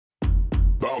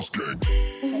Bounce Gang.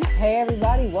 Hey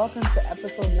everybody, welcome to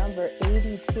episode number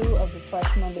 82 of the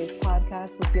Fresh Mondays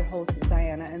podcast with your hosts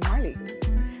Diana and Marley.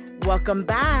 Welcome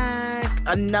back.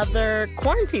 Another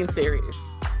quarantine series.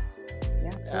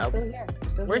 Yes, we're still here.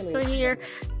 We're still here.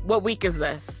 What week is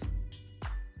this?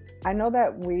 I know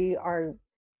that we are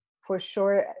for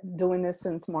sure doing this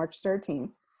since March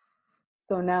 13th.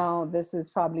 So now this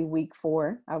is probably week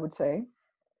 4, I would say.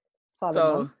 Solid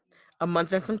month. A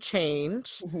month and some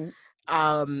change. Mm-hmm.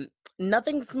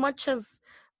 Nothing's much has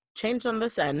changed on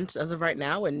this end as of right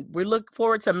now, and we look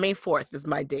forward to May 4th is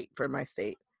my date for my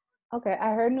state. Okay,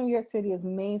 I heard New York City is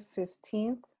May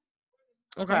 15th.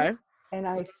 Okay. And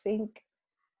I think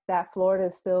that Florida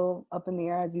is still up in the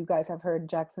air. As you guys have heard,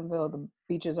 Jacksonville, the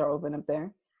beaches are open up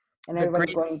there. And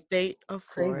everybody's going state of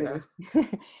Florida.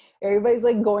 Crazy. Everybody's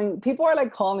like going, people are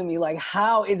like calling me like,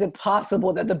 how is it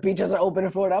possible that the beaches are open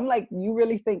in Florida? I'm like, you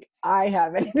really think I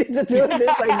have anything to do with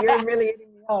this? Like, you're really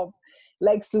hitting me up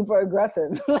like super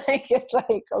aggressive. Like, it's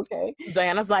like, okay.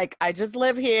 Diana's like, I just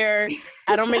live here.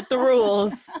 I don't make the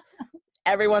rules.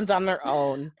 Everyone's on their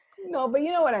own. No, but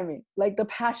you know what I mean? Like the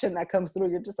passion that comes through,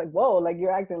 you're just like, whoa, like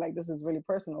you're acting like this is really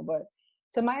personal. But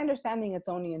to my understanding, it's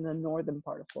only in the northern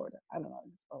part of Florida. I don't know.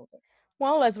 It's the whole thing.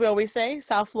 Well, as we always say,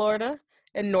 South Florida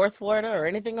and North Florida or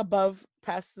anything above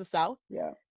past the South,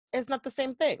 it's not the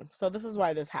same thing. So this is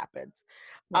why this happens.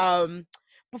 Right.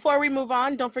 Before we move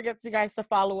on, don't forget you guys to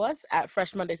follow us at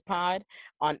Fresh Mondays Pod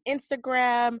on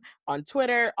Instagram, on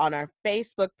Twitter, on our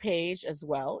Facebook page as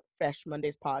well, Fresh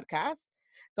Mondays Podcast.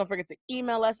 Don't forget to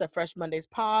email us at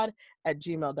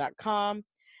freshmondays.pod@gmail.com.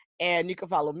 And you can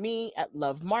follow me at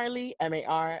Love Marley,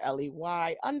 MARLEY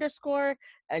 _.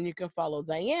 And you can follow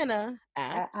Diana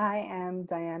at I am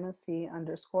Diana C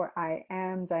 _ I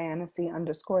am Diana C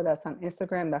 _. That's on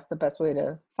Instagram. That's the best way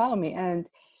to follow me. And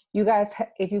you guys,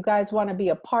 if you guys want to be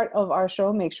a part of our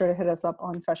show, make sure to hit us up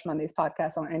on Fresh Mondays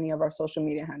Podcast on any of our social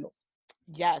media handles.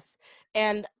 Yes.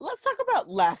 And let's talk about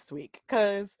last week,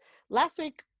 because last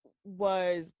week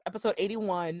was episode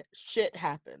 81. Shit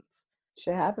happens.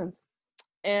 Shit happens.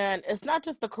 And it's not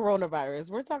just the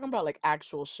coronavirus. We're talking about like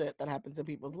actual shit that happens in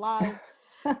people's lives.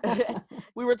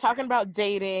 We were talking about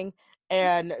dating.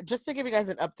 And just to give you guys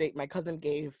an update, my cousin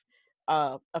gave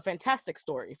a fantastic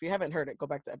story. If you haven't heard it, go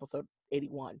back to episode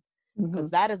 81. Because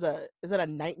that is it a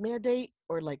nightmare date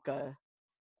or like a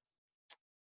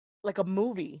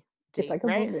movie date? It's like a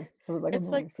movie. It was like it's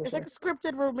a movie. It's like a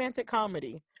scripted romantic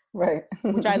comedy. Right.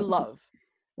 Which I love.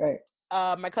 Right.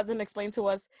 My cousin explained to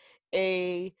us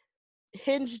a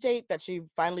Hinge date that she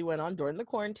finally went on during the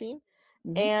quarantine,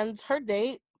 and her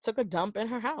date took a dump in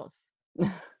her house.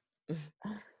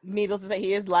 Needless to say,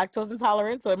 he is lactose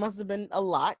intolerant, so it must have been a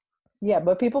lot. Yeah,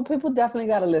 but people definitely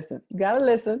gotta listen. You gotta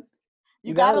listen.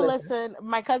 You gotta listen.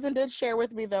 My cousin did share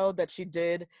with me though that she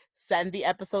did send the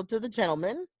episode to the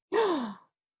gentleman,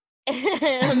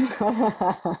 and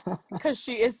because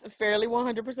she is fairly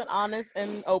 100% honest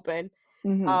and open,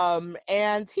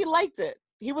 and he liked it.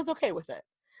 He was okay with it.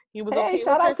 He was okay.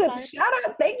 Shout out!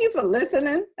 Thank you for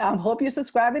listening. I hope you're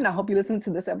subscribing. I hope you listen to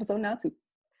this episode now too.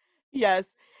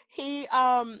 Yes, he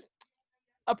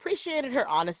appreciated her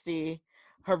honesty,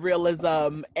 her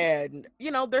realism, and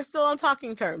they're still on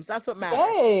talking terms. That's what matters.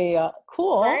 Hey,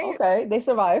 cool. Right? Okay, they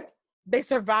survived. They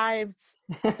survived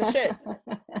the shit.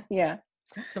 Yeah,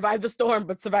 survived the storm,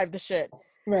 but survived the shit.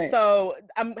 Right. So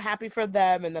I'm happy for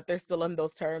them and that they're still on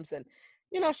those terms, and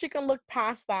she can look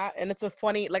past that. And it's a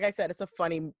funny, like I said, it's a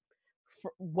funny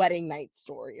wedding night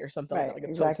story or something right, like a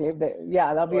exactly.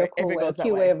 That'll be a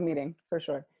cute way of meeting for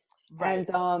sure. Right. And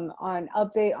on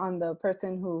update on the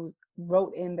person who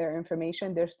wrote in their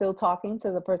information, they're still talking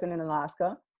to the person in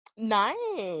Alaska. Nice.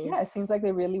 Yeah, it seems like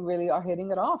they really, really are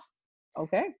hitting it off.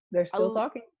 Okay, they're still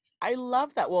talking. I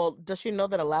love that. Well, does she know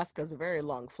that Alaska is a very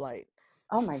long flight?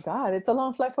 Oh my God, it's a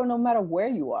long flight for no matter where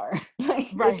you are.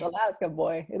 It's Alaska,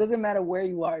 boy. It doesn't matter where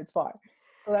you are, it's far.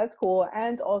 So that's cool.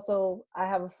 And also, I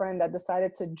have a friend that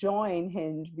decided to join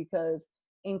Hinge because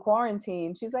in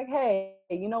quarantine, she's like, hey,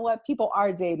 you know what? People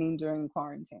are dating during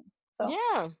quarantine. So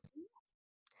yeah.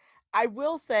 I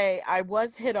will say I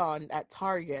was hit on at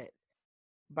Target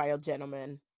by a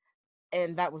gentleman,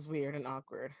 and that was weird and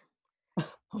awkward.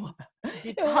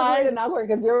 It was weird and awkward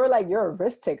because you're a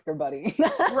risk taker, buddy.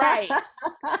 Right.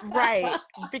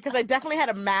 Because I definitely had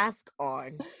a mask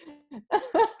on.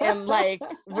 And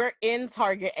we're in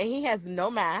Target and he has no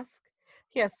mask.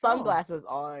 He has sunglasses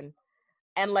on.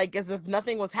 And as if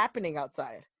nothing was happening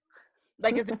outside.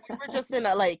 As if we were just in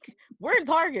we're in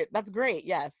Target. That's great,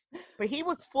 yes. But he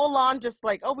was full on just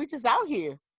we just out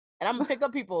here. And I'm gonna pick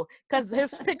up people. Because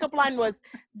his pickup line was,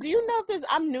 do you know if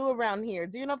I'm new around here.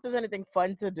 Do you know if there's anything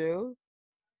fun to do?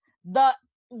 The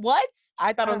What?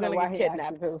 I thought I I don't was know gonna why get he asked if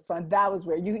kidnapped. it was fun. That was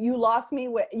weird. You lost me.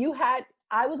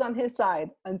 I was on his side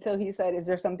until he said, "Is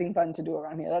there something fun to do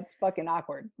around here?" That's fucking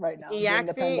awkward right now He during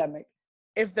the asked me pandemic.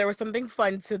 if there was something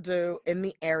fun to do in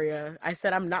the area. I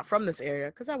said I'm not from this area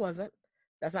because I wasn't.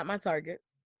 That's not my target.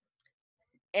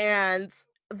 And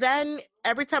then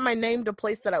every time I named a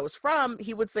place that I was from,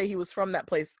 he would say he was from that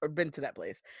place or been to that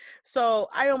place. So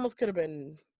I almost could have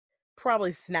been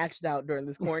probably snatched out during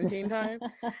this quarantine time.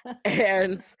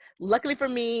 And luckily for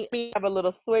me, I have a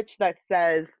little switch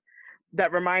that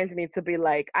reminds me to be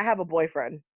like, I have a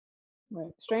boyfriend.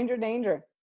 Right. Stranger danger.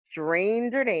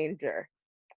 Stranger danger.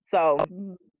 So,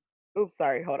 Mhm. oops,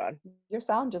 sorry, hold on. Your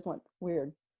sound just went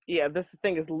weird. Yeah, this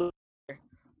thing is loose.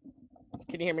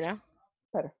 Can you hear me now?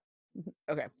 Better. Mhm.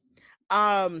 Okay.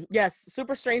 Yes,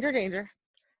 super stranger danger.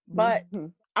 But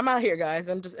Mhm. I'm out here, guys.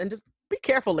 Just be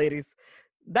careful, ladies.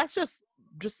 That's just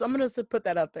I'm gonna put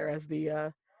that out there as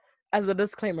the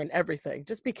disclaimer and everything.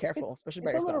 Just be It, careful, especially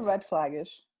by it's a little yourself. red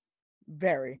flaggish.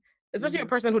 Very. Especially a Hmm.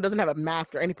 person who doesn't have a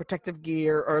mask or any protective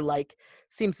gear or like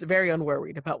seems very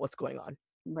unworried about what's going on.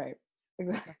 Right.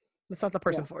 Exactly. That's not the Yeah.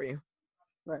 person for you.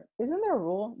 Right. Isn't there a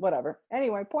rule? Whatever.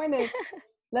 Anyway, point is,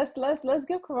 let's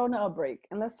give Corona a break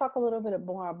and let's talk a little bit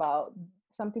more about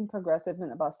something progressive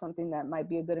and about something that might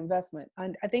be a good investment.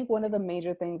 And I think one of the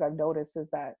major things I've noticed is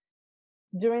that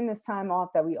during this time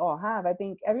off that we all have, I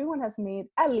think everyone has made,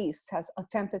 at least has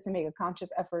attempted to make a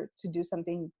conscious effort to do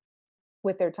something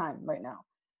with their time right now.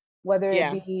 Whether it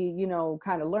Yeah. be,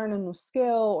 kind of learn a new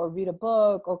skill or read a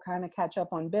book or kind of catch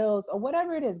up on bills or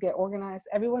whatever it is, get organized.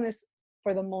 Everyone is,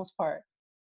 for the most part,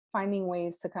 finding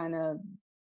ways to kind of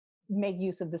make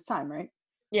use of this time, right?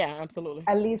 Yeah, absolutely.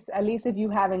 At least if you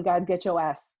haven't, guys, get your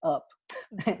ass up.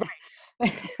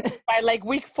 By like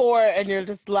week 4 and you're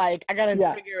just like, I gotta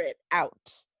Yeah, figure it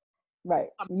out. right.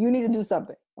 You need to do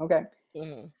something. Okay.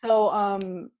 Mhm. So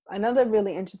another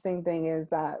really interesting thing is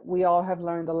that we all have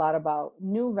learned a lot about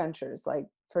new ventures, like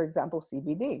for example,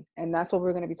 CBD. And that's what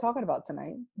we're going to be talking about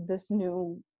tonight. This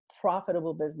new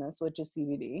profitable business, which is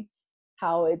CBD,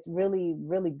 how it's really,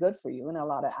 really good for you in a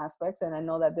lot of aspects. And I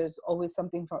know that there's always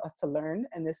something for us to learn.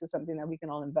 And this is something that we can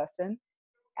all invest in.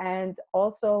 And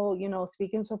also,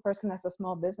 speaking to a person that's a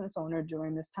small business owner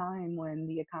during this time when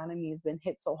the economy has been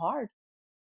hit so hard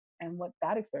and what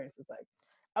that experience is like.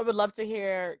 I would love to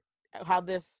hear how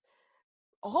this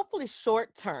hopefully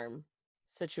short term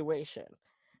situation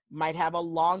might have a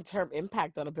long term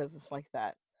impact on a business like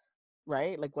that,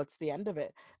 right? Like, what's the end of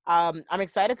it? I'm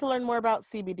excited to learn more about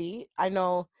CBD. I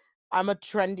know I'm a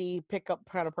trendy pickup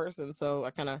kind of person, so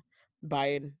I kind of buy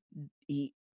and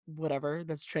eat whatever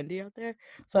that's trendy out there.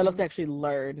 So I love Mhm. to actually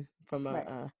learn from Right.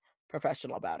 a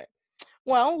professional about it.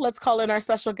 Well, let's call in our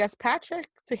special guest, Patrick,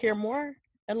 to hear more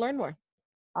and learn more.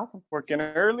 Awesome. Working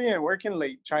early and working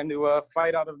late, trying to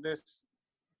fight out of this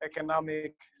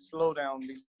economic slowdown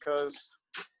because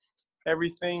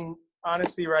everything,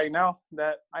 honestly, right now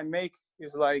that I make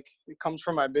is like it comes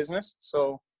from my business.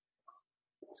 So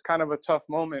it's kind of a tough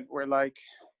moment where, like,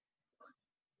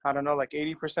 I don't know, like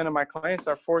 80% of my clients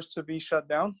are forced to be shut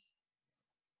down,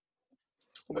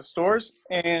 the stores.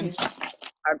 And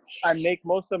I make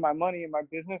most of my money in my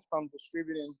business from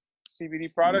distributing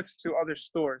CBD products to other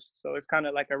stores. So it's kind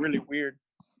of like a really weird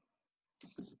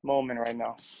moment right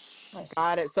now. Right.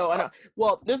 Got it. So,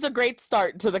 well, this is a great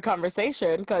start to the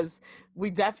conversation because we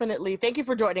definitely thank you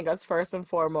for joining us first and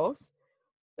foremost.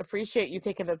 Appreciate you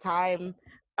taking the time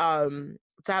to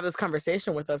have this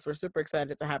conversation with us. We're super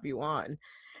excited to have you on.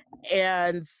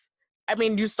 And I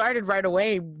mean, you started right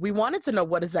away. We wanted to know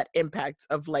what is that impact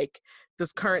of like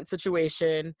this current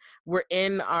situation. We're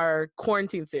in our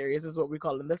quarantine series, is what we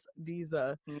call in these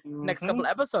next couple Mm-hmm. of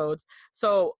episodes.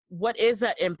 So, what is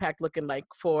that impact looking like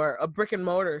for a brick and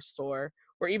mortar store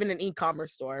or even an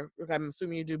e-commerce store? I'm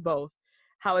assuming you do both.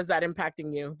 How is that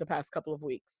impacting you the past couple of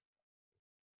weeks?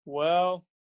 Well,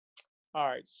 all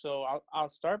right. So I'll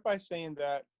start by saying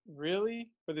that really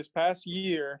for this past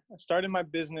year, I started my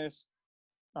business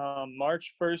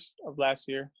March 1st of last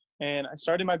year. And I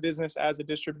started my business as a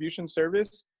distribution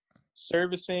service,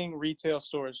 servicing retail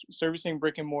stores, servicing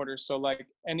brick and mortar. So, like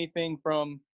anything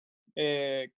from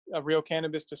a real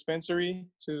cannabis dispensary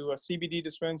to a CBD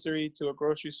dispensary to a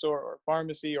grocery store or a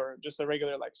pharmacy or just a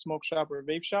regular like smoke shop or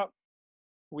vape shop.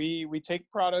 We take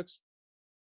products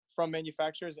from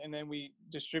manufacturers and then we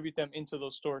distribute them into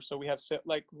those stores. So we have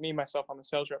like me myself, I'm a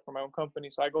sales rep for my own company.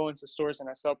 So I go into stores and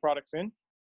I sell products in.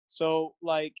 So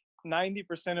like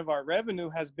 90% of our revenue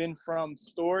has been from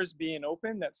stores being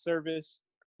open that service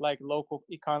like local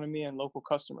economy and local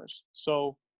customers.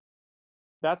 So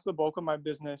that's the bulk of my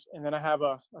business. And then I have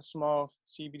a small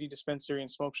CBD dispensary and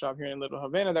smoke shop here in Little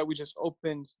Havana that we just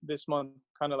opened this month,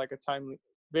 kind of like a timely,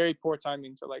 very poor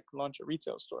timing to like launch a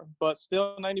retail store. But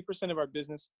still 90% of our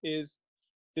business is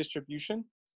distribution.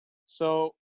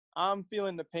 So I'm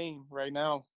feeling the pain right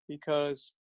now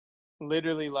because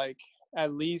literally like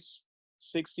at least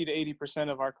 60 to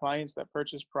 80% of our clients that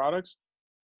purchase products,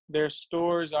 their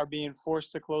stores are being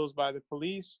forced to close by the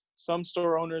police. Some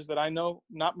store owners that I know,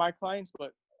 not my clients,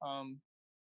 but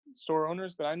store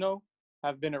owners that I know,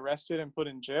 have been arrested and put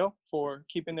in jail for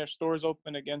keeping their stores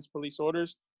open against police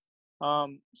orders.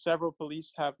 Several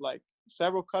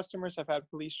customers have had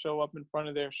police show up in front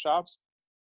of their shops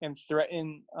and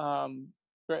threaten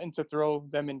to throw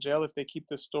them in jail if they keep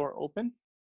the store open.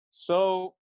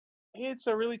 So it's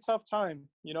a really tough time.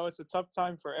 You know, it's a tough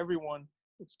time for everyone.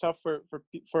 It's tough for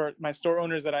my store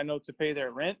owners that I know to pay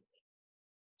their rent,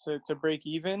 to break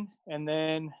even. And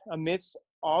then amidst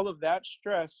all of that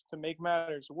stress, to make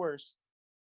matters worse,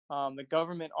 the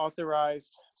government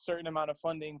authorized a certain amount of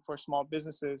funding for small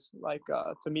businesses, like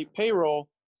to meet payroll.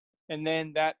 And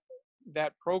then that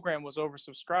program was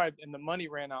oversubscribed and the money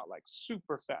ran out like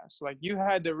super fast. Like you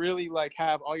had to really like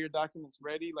have all your documents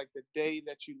ready like the day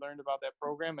that you learned about that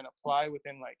program and apply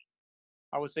within like,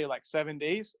 I would say like 7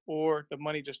 days, or the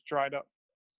money just dried up.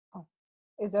 Oh.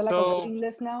 Is there like a waiting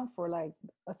list now for like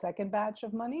a second batch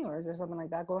of money, or is there something like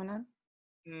that going on?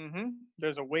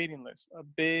 There's a waiting list, a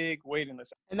big waiting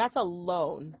list. And that's a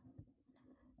loan.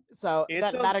 So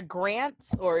not a grant,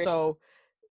 or so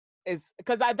is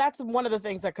because that's one of the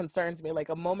things that concerns me. Like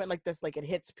a moment like this, like it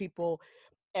hits people,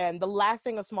 and the last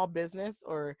thing a small business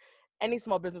or any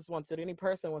small business wants to do, any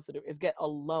person wants to do, is get a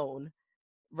loan,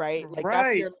 right? Like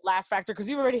that's your last factor, because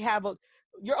you already have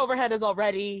your overhead is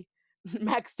already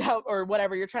maxed out or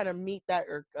whatever. You're trying to meet that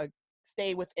or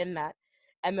stay within that,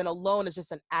 and then a loan is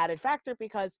just an added factor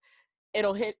because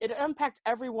it impacts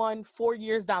everyone 4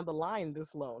 years down the line.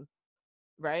 This loan.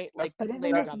 Right? Like, but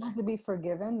isn't it supposed to be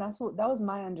forgiven? That was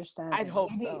my understanding. I'd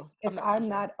hope so. If I'm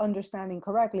not understanding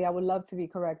correctly, I would love to be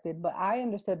corrected, but I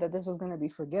understood that this was going to be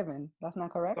forgiven. That's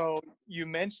not correct? So you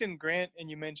mentioned grant and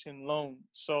you mentioned loan.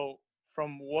 So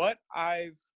from what I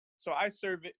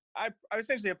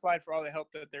essentially applied for all the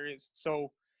help that there is.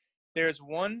 So there's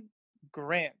one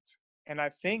grant, and I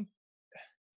think,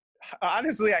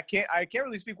 honestly, I can't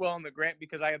really speak well on the grant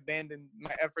because I abandoned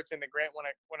my efforts in the grant when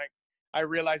I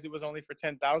realized it was only for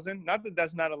 10,000. Not that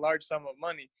that's not a large sum of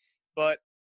money, but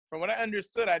from what I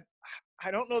understood,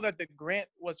 I don't know that the grant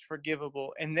was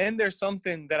forgivable. And then there's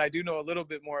something that I do know a little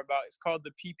bit more about. It's called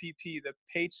the PPP, the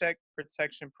Paycheck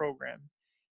Protection Program.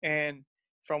 And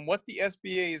from what the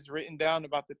SBA has written down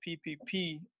about the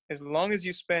PPP, as long as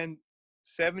you spend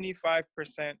 75%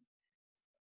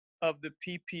 of the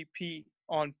PPP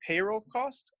on payroll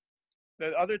cost,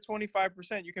 the other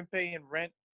 25% you can pay in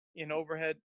rent, in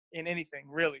overhead, in anything,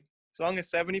 really. As long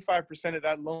as 75% of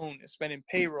that loan is spent in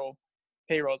payroll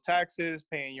taxes,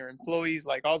 paying your employees,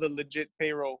 like all the legit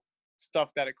payroll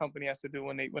stuff that a company has to do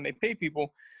when they pay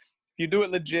people. If you do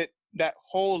it legit, that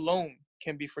whole loan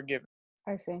can be forgiven.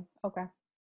 I see. Okay.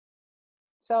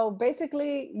 So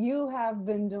basically, you have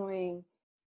been doing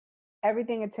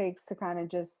everything it takes to kind of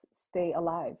just stay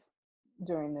alive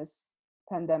during this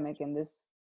pandemic and this,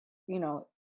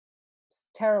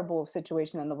 terrible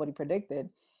situation that nobody predicted.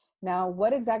 Now,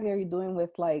 what exactly are you doing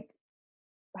with like,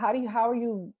 how are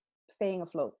you staying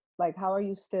afloat? Like, how are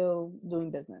you still doing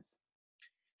business?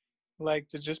 Like,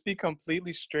 to just be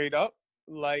completely straight up,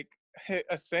 like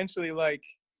essentially like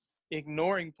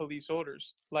ignoring police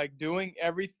orders, like doing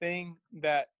everything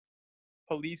that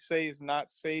police say is not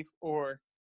safe, or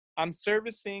I'm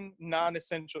servicing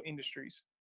non-essential industries,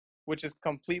 which is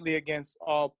completely against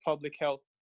all public health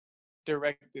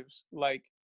directives. Like,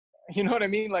 you know what I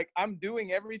mean? Like, I'm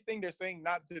doing everything they're saying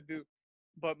not to do.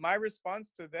 But my response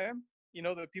to them,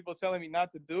 the people telling me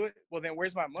not to do it, well, then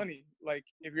where's my money? Like,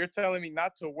 if you're telling me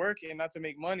not to work and not to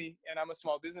make money, and I'm a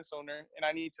small business owner and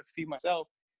I need to feed myself,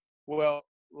 well,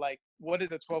 like, what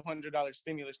is a $1,200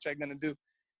 stimulus check going to do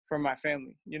for my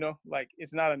family? Like,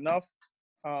 it's not enough.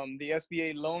 The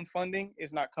SBA loan funding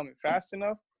is not coming fast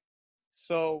enough.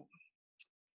 So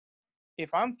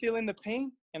if I'm feeling the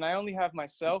pain and I only have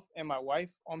myself and my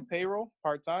wife on payroll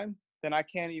part-time, then I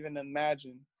can't even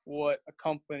imagine what a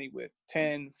company with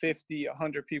 10, 50,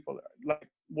 100 people, like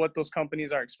what those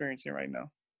companies are experiencing right now.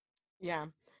 Yeah,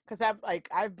 because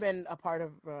I've been a part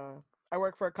of, I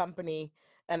work for a company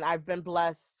and I've been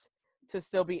blessed to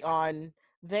still be on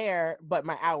there, but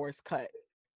my hours cut.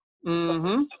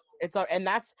 Mm-hmm. So and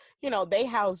that's, they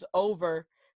house over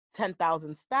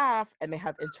 10,000 staff and they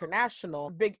have international,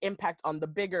 big impact on the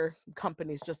bigger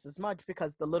companies just as much,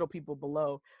 because the little people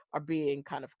below are being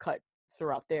kind of cut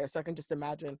throughout there. So I can just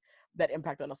imagine that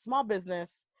impact on a small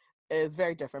business is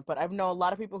very different. But I've known a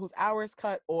lot of people whose hours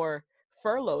cut or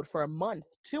furloughed for a month,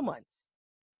 2 months,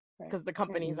 because the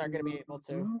companies aren't going to be able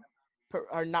to,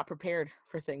 are not prepared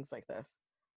for things like this,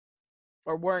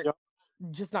 or weren't Yep.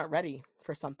 just not ready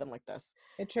for something like this.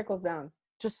 It trickles down.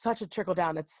 Just such a trickle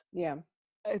down. Yeah.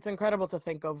 It's incredible to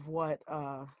think of what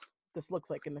this looks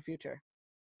like in the future.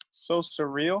 So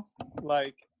surreal.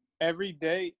 Like every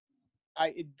day,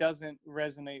 it doesn't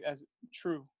resonate as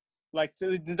true. Like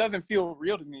it doesn't feel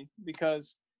real to me,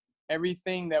 because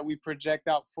everything that we project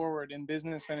out forward in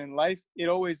business and in life, it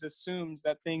always assumes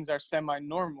that things are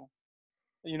semi-normal.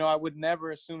 You know, I would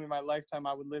never assume in my lifetime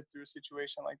I would live through a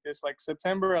situation like this. Like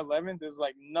September 11th is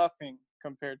like nothing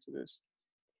compared to this.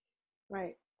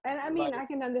 Right. And I mean, I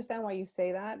can understand why you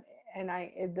say that. And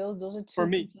those are two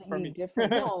completely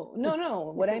different.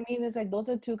 No. What I mean is like, those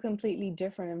are two completely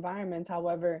different environments.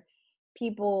 However,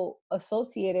 people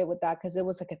associate it with that because it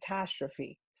was a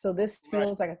catastrophe. So this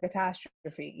feels like a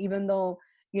catastrophe, even though,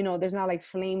 you know, there's not like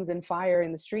flames and fire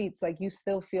in the streets. Like you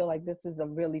still feel like this is a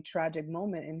really tragic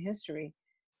moment in history.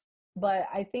 But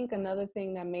I think another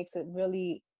thing that makes it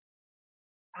really,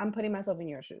 I'm putting myself in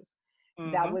your shoes,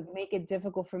 that would make it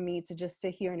difficult for me to just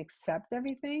sit here and accept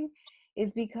everything,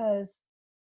 is because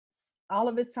all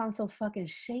of it sounds so fucking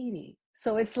shady.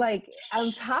 So it's like,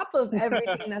 on top of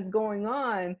everything that's going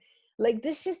on, like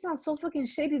this shit sounds so fucking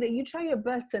shady that you try your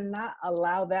best to not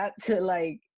allow that to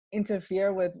like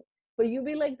interfere with, but you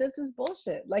be like, this is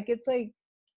bullshit. Like, it's like,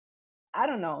 I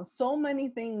don't know. So many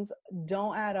things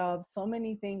don't add up. So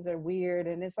many things are weird.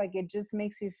 And it's like, it just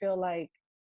makes you feel like,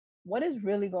 what is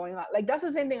really going on? Like, that's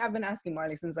the same thing I've been asking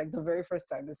Marley since like the very first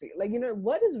time to see. Like, you know,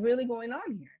 what is really going on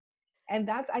here? And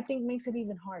that's, I think, makes it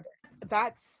even harder.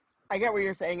 I get what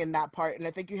you're saying in that part. And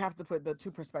I think you have to put the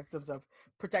two perspectives of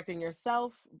protecting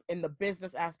yourself in the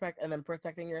business aspect and then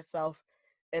protecting yourself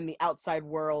in the outside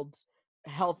world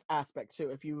health aspect too,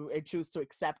 if you choose to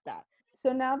accept that.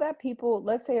 So now that people,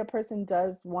 let's say a person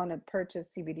does want to purchase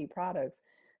CBD products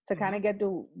to kind of get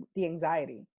through the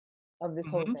anxiety of this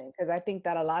whole thing, because I think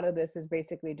that a lot of this is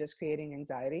basically just creating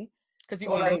anxiety. Because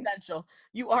you are essential.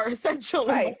 You are essential.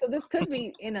 Right. So this could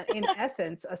be in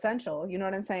essence essential. You know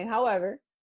what I'm saying? However,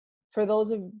 for those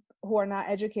who are not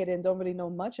educated and don't really know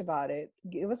much about it,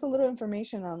 give us a little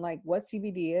information on like what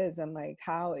CBD is and like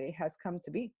how it has come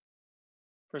to be.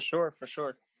 For sure.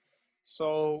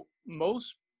 So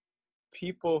most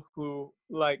people who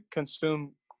like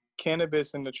consume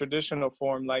cannabis in the traditional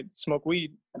form, like smoke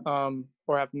weed,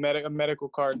 or have a medical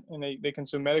card, and they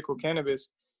consume medical cannabis,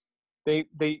 they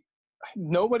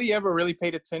nobody ever really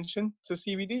paid attention to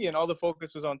CBD, and all the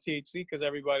focus was on THC because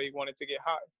everybody wanted to get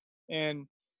high. And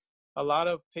a lot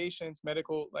of patients,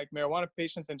 medical, like marijuana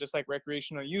patients and just like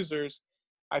recreational users,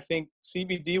 I think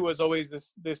CBD was always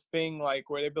this thing like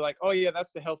where they'd be like, oh yeah,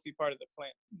 that's the healthy part of the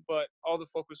plant. But all the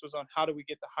focus was on how do we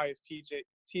get the highest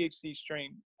THC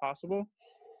strain possible.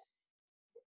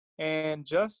 And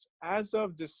just as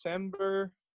of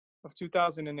December of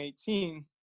 2018,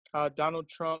 Donald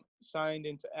Trump signed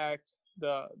into act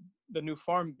the new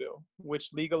Farm Bill,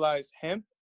 which legalized hemp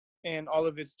and all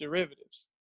of its derivatives,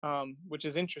 which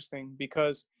is interesting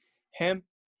because hemp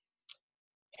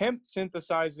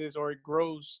synthesizes or it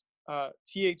grows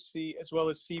THC as well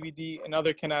as CBD and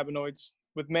other cannabinoids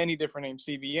with many different names,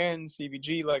 CBN,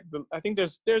 CBG. Like I think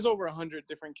there's over 100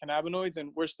 different cannabinoids,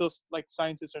 and we're still like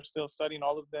scientists are still studying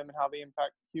all of them and how they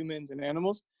impact humans and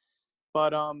animals.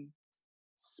 But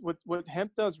what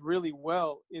hemp does really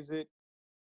well is it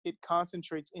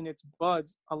concentrates in its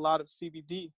buds a lot of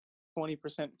CBD,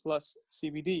 20% plus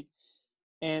CBD.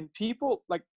 And people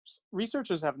like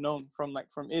researchers have known from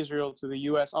Israel to the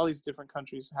US, all these different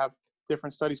countries have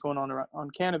different studies going on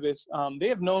cannabis. They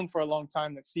have known for a long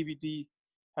time that CBD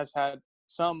has had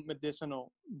some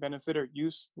medicinal benefit or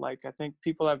use. Like I think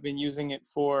people have been using it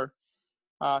for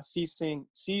ceasing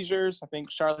seizures. I think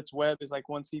Charlotte's Web is like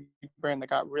one CBD brand that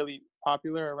got really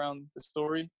popular around the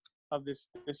story of this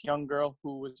young girl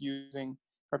who was using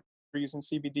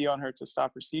CBD on her to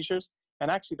stop her seizures. And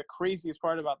actually, the craziest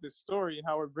part about this story and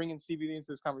how we're bringing CBD into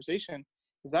this conversation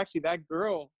is actually that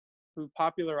girl who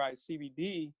popularized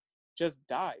CBD just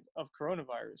died of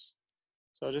coronavirus.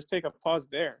 So just take a pause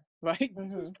there. Like,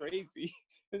 this is crazy.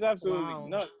 It's absolutely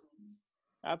nuts.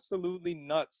 Absolutely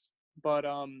nuts. But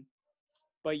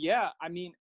yeah, I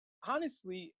mean,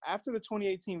 honestly, after the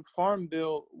 2018 Farm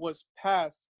Bill was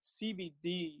passed,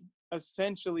 CBD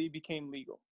essentially became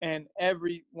legal. And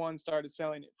everyone started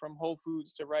selling it, from Whole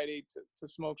Foods to Rite Aid to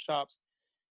smoke shops.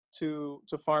 to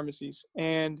pharmacies.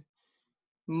 And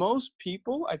most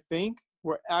people, I think,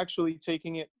 were actually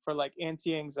taking it for like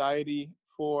anti-anxiety,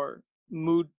 for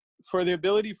mood, for the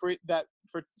ability for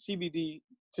CBD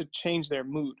to change their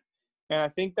mood. And I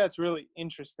think that's really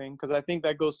interesting, because I think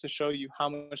that goes to show you how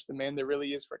much demand there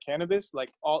really is for cannabis,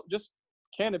 like all just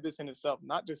cannabis in itself,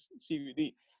 not just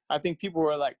CBD. I think people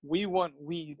were like, we want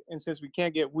weed, and since we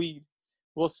can't get weed,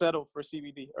 we'll settle for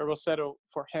CBD, or we'll settle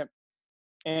for hemp.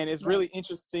 And it's really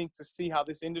interesting to see how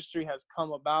this industry has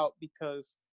come about,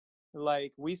 because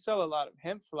like we sell a lot of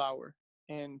hemp flower,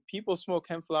 and people smoke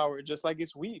hemp flower just like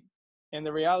it's weed. And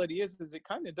the reality is it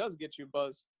kind of does get you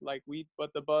buzzed like weed,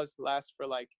 but the buzz lasts for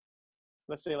like,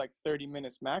 let's say like 30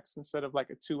 minutes max, instead of like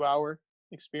a 2-hour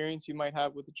experience you might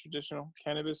have with a traditional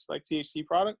cannabis like THC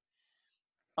product.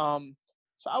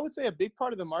 So I would say a big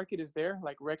part of the market is there,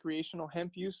 like recreational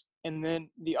hemp use. And then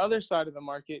the other side of the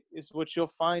market is what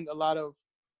you'll find a lot of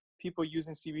people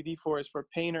using CBD for, is for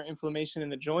pain or inflammation in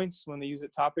the joints when they use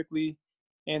it topically,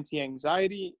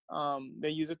 anti-anxiety. They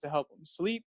use it to help them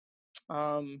sleep.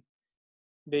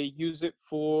 They use it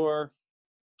for,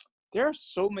 there are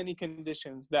so many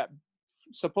conditions that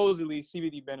supposedly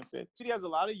CBD benefits. CBD has a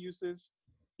lot of uses.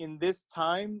 In this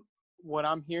time, what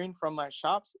I'm hearing from my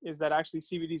shops is that actually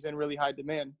CBD is in really high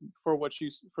demand for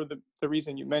the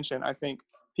reason you mentioned. I think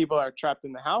people are trapped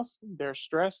in the house, they're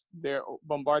stressed, they're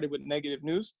bombarded with negative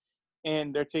news,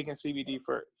 and they're taking CBD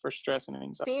for stress and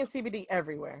anxiety. Seeing CBD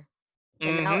everywhere.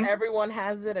 And now everyone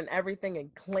has it and everything,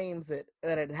 and claims it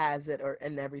that it has it, or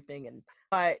and everything.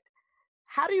 But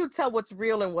how do you tell what's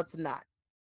real and what's not?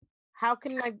 How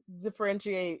can I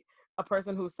differentiate a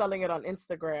person who's selling it on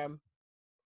Instagram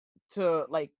to,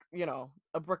 like, you know,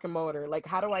 a brick and mortar? Like,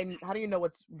 how do you know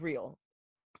what's real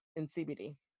in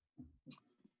CBD?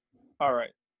 All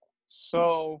right.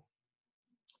 So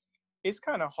it's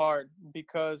kind of hard,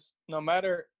 because no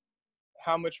matter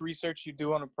how much research you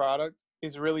do on a product,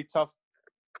 it's really tough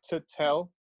to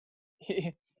tell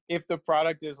if the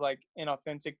product is like an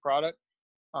authentic product,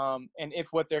 and if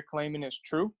what they're claiming is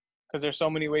true, because there's so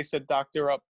many ways to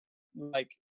doctor up like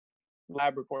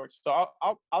lab reports. So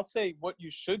I'll say what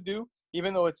you should do,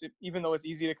 even though it's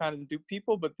easy to kind of dupe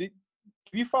people, but if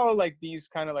you follow like these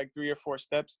kind of like 3 or 4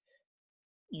 steps,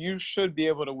 you should be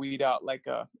able to weed out like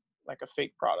a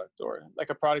fake product, or like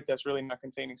a product that's really not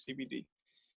containing CBD.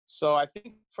 So I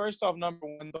think first off, number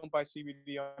one, don't buy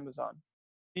CBD on Amazon.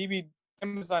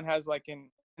 Amazon has like an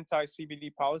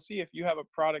anti-CBD policy. If you have a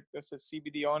product that says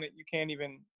CBD on it, you can't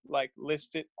even like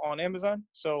list it on Amazon.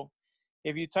 So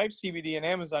if you type CBD in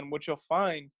Amazon, what you'll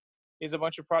find is a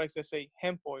bunch of products that say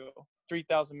hemp oil,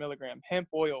 3,000 milligram, hemp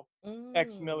oil,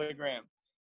 X milligram.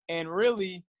 And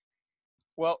really,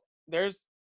 well, there's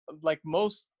like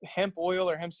most hemp oil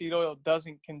or hemp seed oil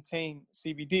doesn't contain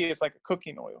CBD. It's like a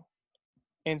cooking oil.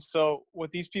 And so what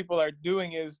these people are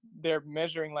doing is they're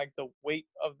measuring like the weight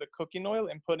of the cooking oil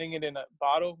and putting it in a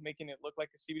bottle, making it look like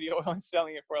a CBD oil, and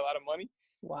selling it for a lot of money.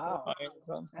 Wow.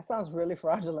 That sounds really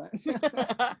fraudulent.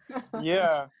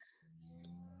 Yeah.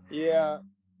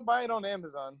 Buy it on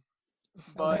Amazon.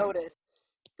 But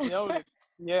Noted.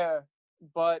 Yeah.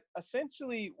 But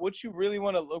essentially what you really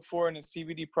want to look for in a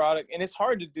CBD product, and it's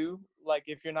hard to do like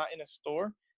if you're not in a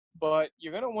store, but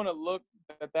you're going to want to look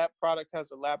that product has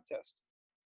a lab test.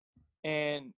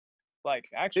 And like,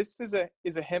 actually, this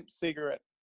is a hemp cigarette.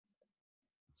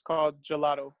 It's called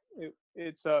Gelato.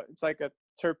 It's like a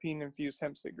terpene infused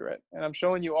hemp cigarette. And I'm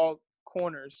showing you all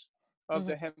corners of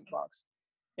the hemp box.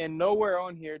 And nowhere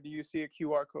on here do you see a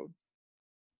QR code.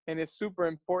 And it's super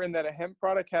important that a hemp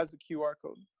product has a QR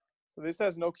code. So this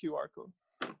has no QR code.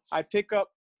 I pick up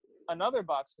another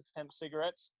box of hemp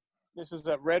cigarettes. This is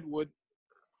a Redwood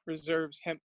Reserves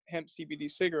hemp CBD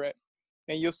cigarette.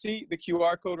 And you'll see the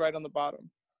QR code right on the bottom.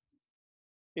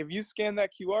 If you scan that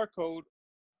QR code,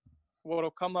 what'll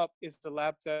come up is the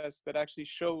lab test that actually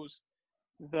shows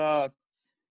the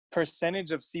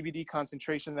percentage of CBD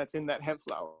concentration that's in that hemp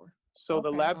flower. So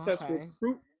the lab test will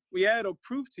prove, it'll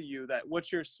prove to you that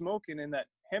what you're smoking in that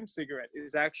hemp cigarette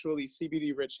is actually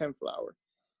CBD-rich hemp flower.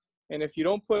 And if you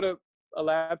don't put a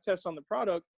lab test on the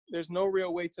product, there's no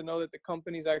real way to know that the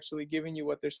company's actually giving you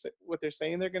what they're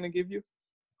saying they're going to give you.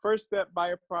 First step, buy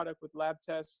a product with lab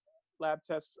tests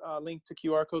linked to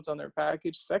QR codes on their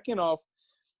package. Second off,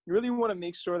 you really want to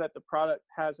make sure that the product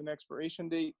has an expiration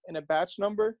date and a batch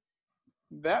number.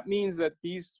 That means that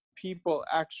these people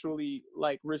actually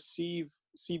like receive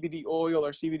CBD oil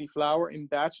or CBD flower in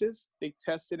batches. They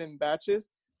test it in batches,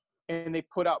 and they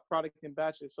put out product in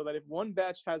batches, so that if one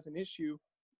batch has an issue,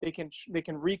 they can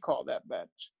recall that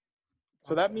batch.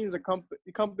 So that means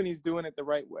the company's doing it the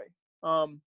right way.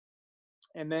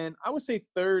 And then I would say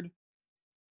third,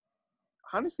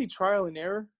 honestly trial and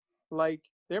error. Like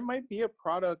there might be a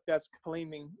product that's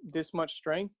claiming this much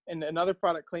strength and another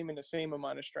product claiming the same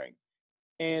amount of strength.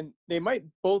 And they might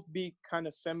both be kind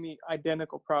of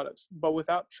semi-identical products, but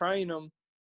without trying them,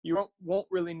 you won't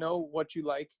really know what you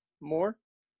like more.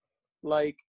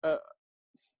 Like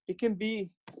it can be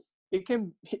it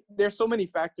can there's so many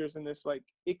factors in this. Like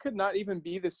it could not even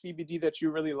be the CBD that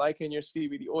you really like in your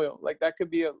CBD oil. Like that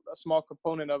could be a small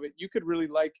component of it. You could really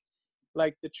like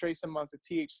the trace amounts of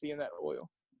THC in that oil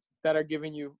that are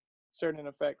giving you certain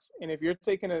effects. And if you're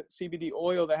taking a CBD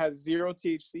oil that has zero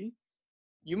THC,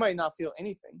 you might not feel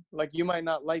anything. Like you might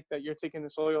not like that you're taking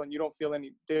this oil and you don't feel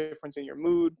any difference in your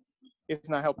mood. It's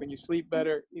not helping you sleep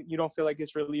better. You don't feel like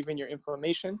it's relieving your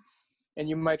inflammation. And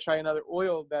you might try another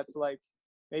oil that's like,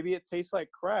 maybe it tastes like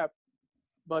crap,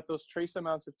 but those trace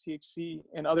amounts of THC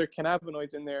and other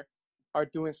cannabinoids in there are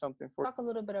doing something for you. Talk a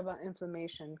little bit about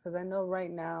inflammation, because I know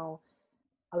right now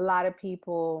a lot of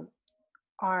people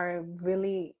are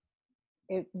really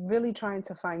trying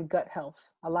to find gut health.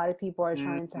 A lot of people are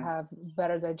trying to have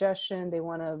better digestion. They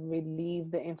want to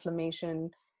relieve the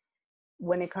inflammation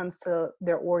when it comes to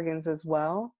their organs as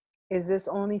well. Is this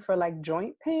only for like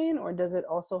joint pain, or does it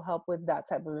also help with that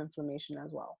type of inflammation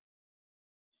as well?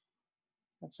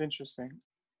 That's interesting.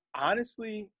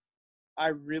 Honestly, I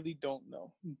really don't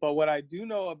know. But what I do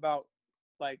know about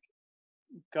like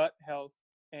gut health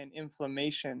and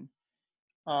inflammation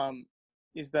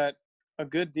is that a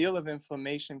good deal of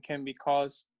inflammation can be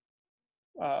caused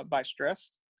by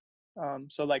stress.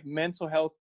 So like mental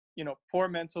health, poor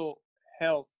mental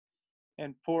health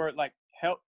and poor like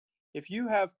health. If you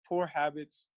have poor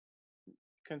habits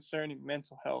concerning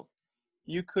mental health,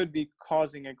 you could be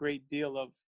causing a great deal of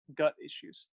gut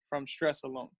issues from stress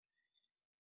alone.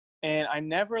 And I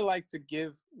never like to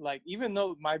give, like, even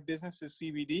though my business is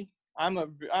CBD, I'm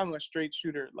a straight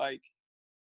shooter. Like,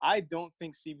 I don't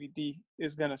think CBD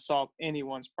is gonna solve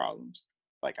anyone's problems.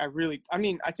 Like, I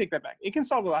take that back. It can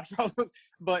solve a lot of problems,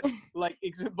 but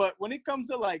but when it comes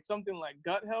to like something like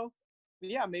gut health,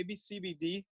 yeah, maybe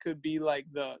CBD could be like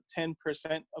the 10%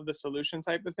 of the solution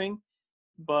type of thing.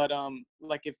 But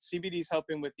like if CBD is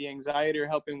helping with the anxiety or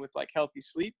helping with like healthy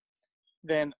sleep,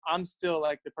 then I'm still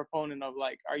like the proponent of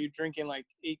like, are you drinking like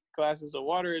 8 glasses of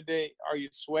water a day? Are you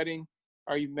sweating?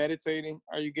 Are you meditating?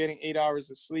 Are you getting 8 hours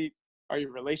of sleep? Are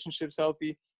your relationships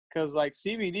healthy? Because like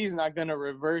CBD is not gonna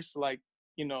reverse like,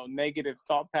 negative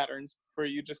thought patterns for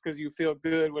you just because you feel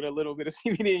good with a little bit of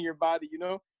CBD in your body.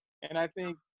 And I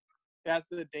think that's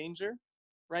the danger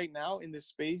right now in this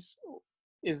space,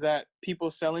 is that people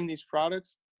selling these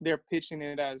products, they're pitching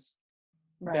it as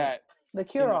that the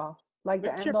cure-all, like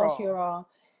the end-all cure-all. cure-all,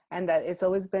 and that it's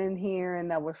always been here and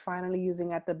that we're finally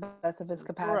using at the best of its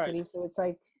capacity. Right. So it's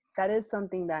like, that is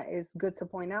something that is good to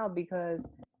point out, because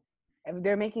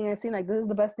they're making it seem like this is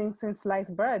the best thing since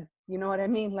sliced bread. You know what I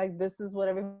mean? Like this is what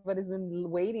everybody's been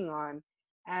waiting on.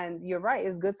 And you're right,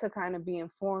 it's good to kind of be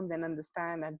informed and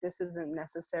understand that this isn't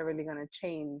necessarily going to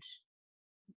change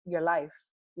your life.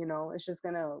 It's just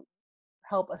going to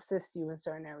help assist you in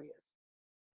certain areas.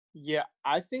 Yeah,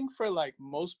 I think for like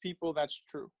most people that's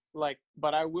true. Like,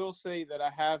 but I will say that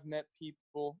I have met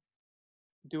people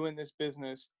doing this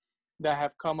business that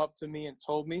have come up to me and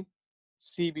told me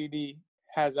CBD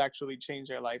has actually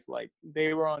changed their life. Like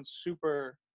they were on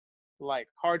super like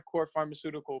hardcore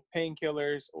pharmaceutical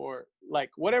painkillers or like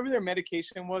whatever their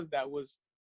medication was that was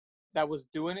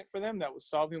doing it for them, that was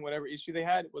solving whatever issue they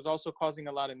had, was also causing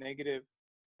a lot of negative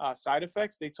side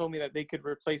effects. They told me that they could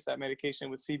replace that medication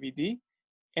with CBD,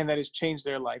 and that has changed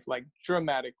their life like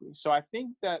dramatically. So I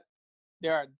think that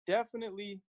there are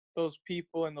definitely those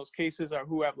people in those cases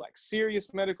who have like serious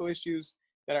medical issues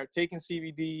that are taking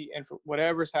CBD, and for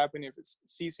whatever's happening, if it's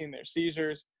ceasing their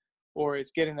seizures or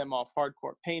it's getting them off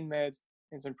hardcore pain meds,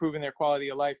 it's improving their quality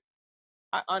of life.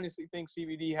 I honestly think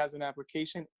CBD has an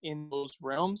application in those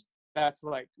realms that's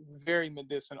like very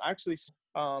medicinal. Actually,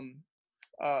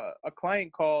 a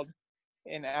client called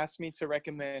and asked me to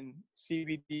recommend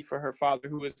CBD for her father,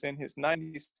 who was in his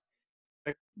 90s.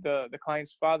 The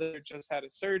client's father just had a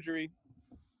surgery,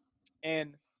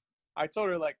 and I told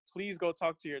her like, please go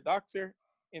talk to your doctor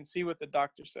and see what the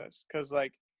doctor says, because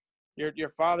like your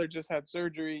father just had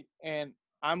surgery, and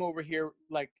I'm over here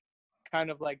like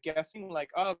kind of like guessing like,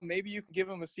 oh, maybe you could give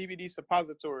him a CBD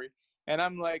suppository. And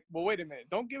I'm like, well, wait a minute,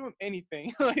 don't give him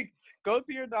anything. Like, go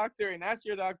to your doctor and ask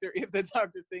your doctor if the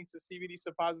doctor thinks a CBD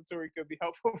suppository could be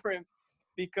helpful for him.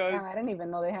 Because I didn't even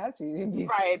know they had CBD.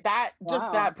 Right,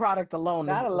 just that product alone.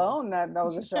 That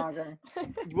was a shocker.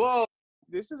 Well,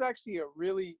 this is actually a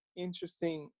really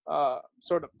interesting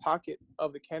sort of pocket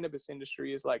of the cannabis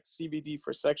industry, is like CBD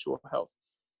for sexual health.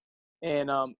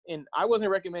 And I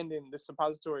wasn't recommending the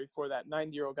suppository for that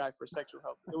 90-year-old guy for sexual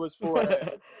health. It was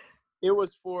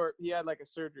for he had like a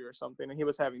surgery or something, and he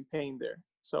was having pain there.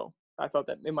 So I thought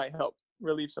that it might help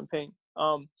relieve some pain.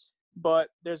 But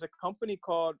there's a company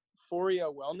called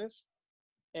Foria Wellness,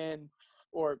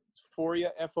 or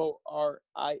Foria,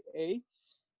 Foria,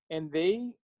 and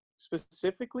they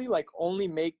specifically like only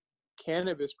make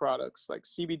cannabis products, like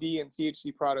CBD and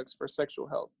THC products for sexual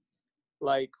health,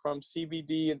 like from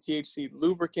CBD and THC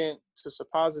lubricant to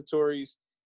suppositories.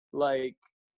 Like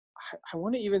I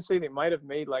want to even say they might have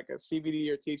made like a CBD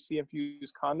or THC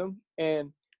infused condom.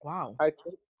 And Wow. I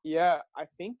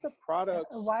think the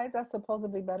products. Why is that supposed to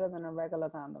be better than a regular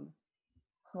condom?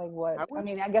 Like what? I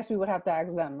mean, I guess we would have to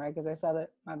ask them, right? Because they sell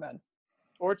it. My bad.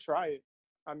 Or try it.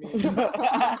 I mean,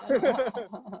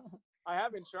 I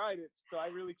haven't tried it, so I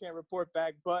really can't report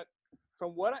back. But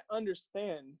from what I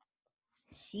understand,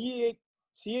 THC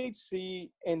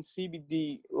and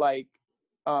CBD, like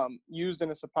used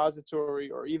in a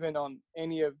suppository or even on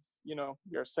any of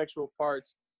your sexual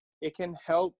parts, it can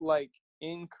help like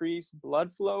increase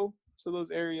blood flow to those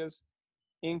areas,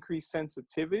 increase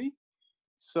sensitivity.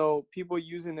 So people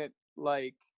using it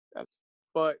like,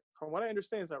 but from what I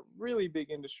understand, it's a really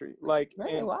big industry. Like,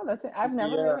 really? Wow, that's it. I've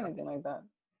never heard anything like that.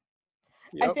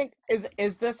 Yep. I think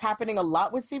is this happening a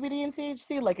lot with CBD and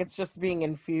THC? Like it's just being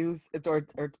infused or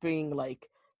it's being like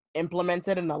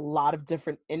implemented in a lot of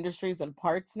different industries and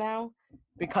parts now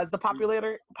because the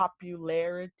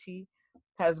popularity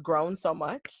has grown so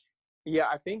much. Yeah,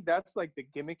 I think that's like the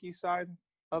gimmicky side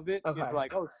of it. Okay. Is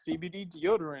like, oh, CBD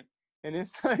deodorant, and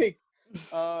it's like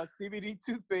CBD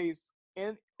toothpaste,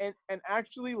 and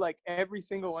actually like every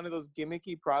single one of those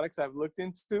gimmicky products I've looked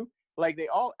into, like they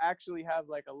all actually have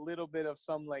like a little bit of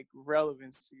some like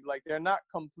relevancy. Like they're not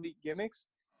complete gimmicks,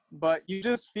 but you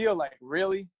just feel like,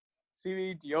 really,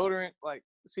 CBD deodorant, like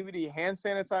CBD hand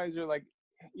sanitizer, like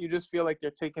you just feel like they're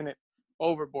taking it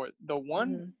overboard. The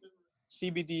one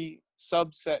CBD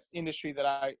subset industry that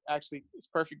I actually is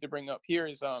perfect to bring up here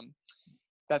is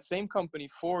that same company,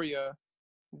 Foria.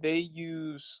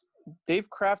 They've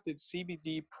crafted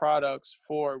CBD products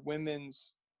for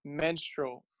women's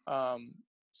menstrual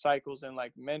cycles and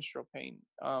like menstrual pain,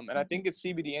 and I think it's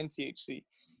CBD and THC,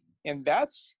 and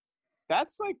that's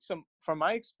like from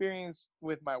my experience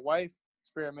with my wife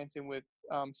experimenting with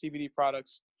CBD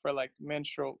products for like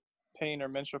menstrual pain or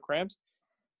menstrual cramps.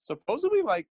 Supposedly,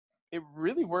 like it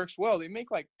really works well. They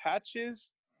make like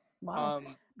patches. Wow.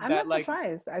 I'm not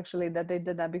surprised actually that they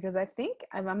did that, because I think,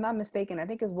 if I'm not mistaken, I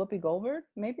think it's Whoopi Goldberg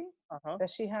maybe that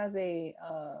she has a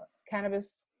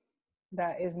cannabis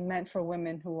that is meant for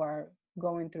women who are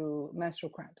going through menstrual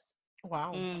cramps.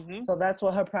 Wow. So that's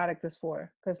what her product is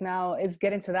for, because now it's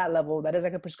getting to that level that is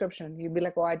like a prescription. You'd be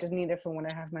like, oh, I just need it for when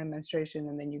I have my menstruation,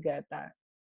 and then you get that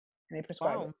and they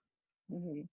prescribe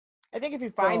it. I think if you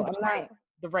find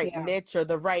the right niche or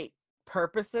the right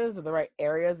purposes or the right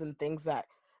areas and things that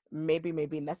maybe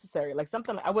necessary, like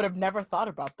something I would have never thought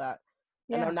about that.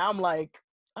 And now I'm like,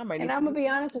 I might need and I'm gonna be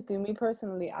honest with you, me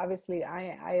personally, obviously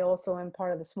I also am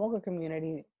part of the smoker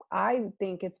community. I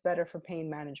think it's better for pain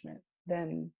management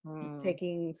than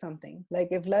taking something. Like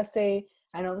if, let's say,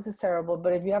 I know this is terrible,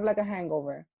 but if you have like a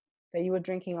hangover that you were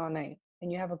drinking all night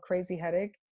and you have a crazy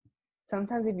headache,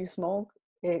 sometimes if you smoke,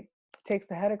 it takes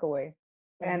the headache away.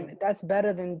 And that's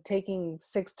better than taking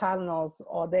 6 Tylenols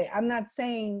all day. I'm not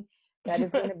saying that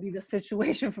it's going to be the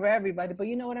situation for everybody, but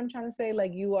you know what I'm trying to say?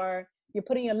 Like you're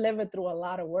putting your liver through a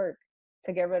lot of work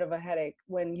to get rid of a headache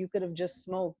when you could have just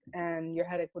smoked and your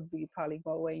headache would be probably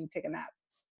go away and you take a nap.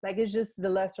 Like it's just the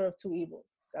lesser of two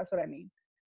evils. That's what I mean.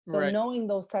 So knowing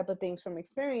those type of things from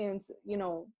experience,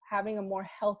 having a more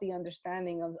healthy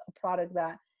understanding of a product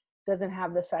that doesn't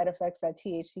have the side effects that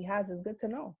THC has is good to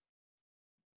know.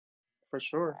 For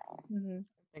sure. I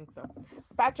think so.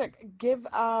 Patrick, give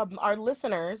our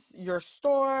listeners your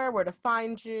store, where to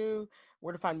find you,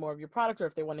 where to find more of your products, or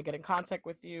if they want to get in contact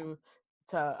with you,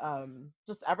 to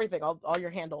just everything, all your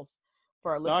handles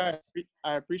for our listeners. No,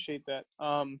 I appreciate that.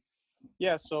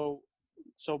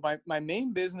 So my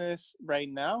main business right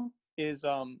now is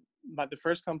by the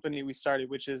first company we started,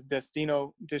 which is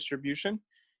Destino Distribution.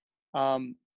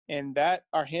 And that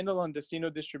our handle on Destino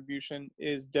Distribution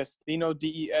is Destino,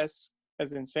 DES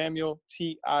as in Samuel,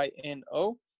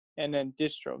 TINO, and then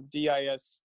Distro,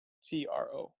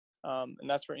 DISTRO. And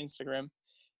that's for Instagram.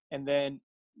 And then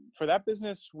for that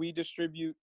business, we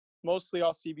distribute mostly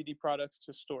all CBD products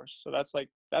to stores. So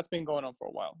that's been going on for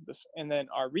a while. And then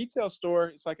our retail store,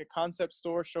 it's like a concept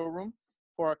store showroom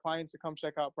for our clients to come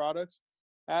check out products.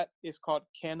 That is called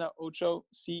Canna Ocho,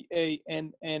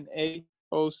 CANNA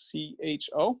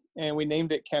OCHO, and we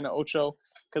named it Canna Ocho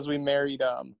because we married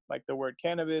like the word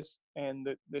cannabis and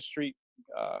the street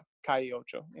Calle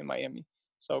Ocho in Miami.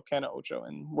 So Canna Ocho,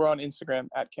 and we're on Instagram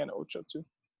at Canna Ocho too.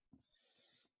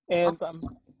 And Awesome.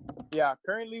 yeah,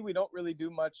 currently we don't really do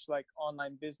much like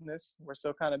online business. We're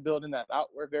still kind of building that out.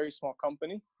 We're a very small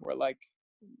company.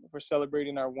 We're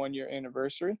celebrating our 1-year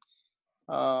anniversary.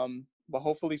 But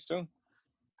hopefully soon.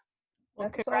 Well,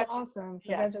 That's so awesome.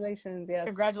 Congratulations. Yes.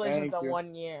 Congratulations Thank on you.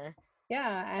 1 year.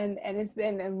 Yeah, and it's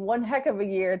been one heck of a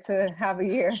year to have a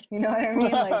year. You know what I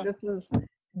mean? Like this is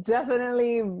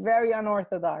definitely very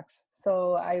unorthodox.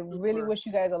 So I really wish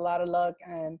you guys a lot of luck.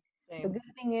 And Same. the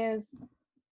good thing is,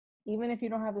 even if you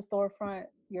don't have the storefront,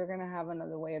 you're gonna have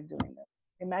another way of doing this.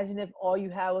 Imagine if all you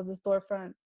had was a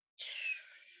storefront.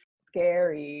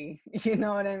 Scary. You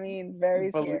know what I mean?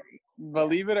 Very scary.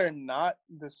 Believe it or not,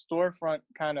 the storefront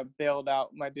kind of bailed out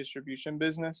my distribution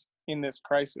business in this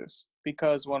crisis,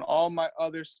 because when all my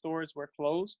other stores were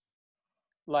closed,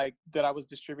 like that I was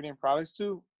distributing products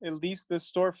to, at least the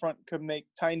storefront could make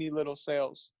tiny little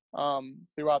sales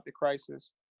throughout the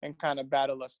crisis and kind of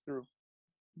battle us through.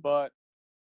 But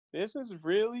this is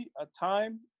really a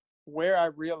time where I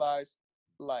realized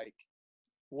like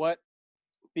what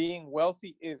being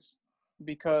wealthy is,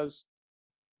 because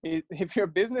if your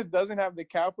business doesn't have the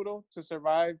capital to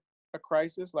survive a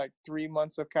crisis, like 3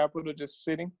 months of capital just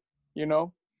sitting, you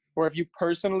know, or if you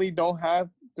personally don't have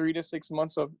 3 to 6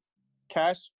 months of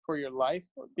cash for your life,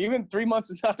 even 3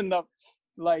 months is not enough.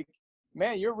 Like,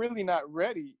 man, you're really not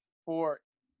ready for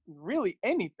really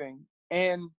anything.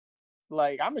 And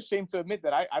like, I'm ashamed to admit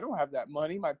that I don't have that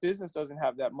money. My business doesn't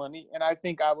have that money. And I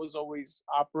think I was always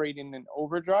operating in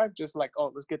overdrive, just like,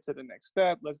 oh, let's get to the next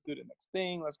step. Let's do the next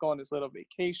thing. Let's go on this little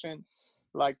vacation,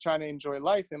 like trying to enjoy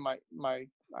life in my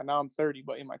now I'm 30,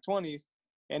 but in my 20s.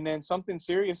 And then something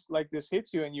serious like this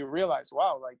hits you and you realize,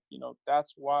 wow, like, you know,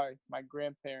 that's why my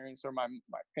grandparents or my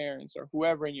parents or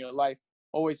whoever in your life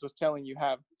always was telling you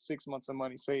have 6 months of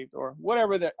money saved, or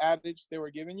whatever the adage they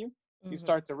were giving you. You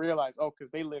start to realize, oh, because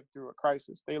they lived through a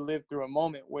crisis. They lived through a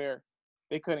moment where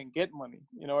they couldn't get money,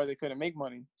 you know, or they couldn't make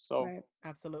money. So Right.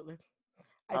 Absolutely.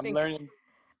 I'm learning.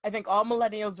 I think all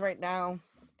millennials right now,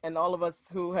 and all of us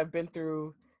who have been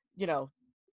through, you know,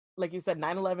 like you said,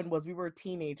 9/11 was, we were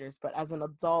teenagers, but as an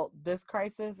adult, this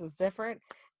crisis is different.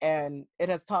 And it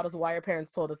has taught us why our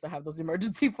parents told us to have those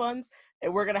emergency funds.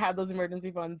 And we're going to have those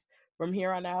emergency funds from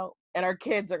here on out. And our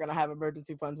kids are going to have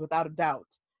emergency funds without a doubt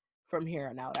from here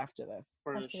on out after this.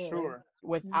 For Absolutely. sure.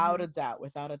 Without a doubt,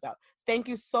 without a doubt. Thank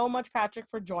you so much, Patrick,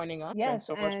 for joining us. Yes, Thanks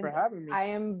so much for and having me. I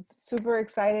am super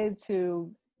excited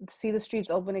to see the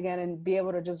streets open again and be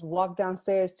able to just walk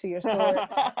downstairs to your store,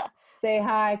 say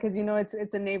hi, because you know it's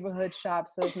a neighborhood shop,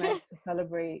 so it's nice to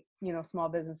celebrate, you know, small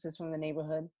businesses from the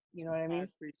neighborhood. You know what I mean? I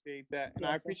appreciate that. And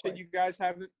Yes, I of appreciate course. you guys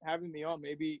having me on.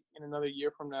 Maybe in another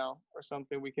year from now or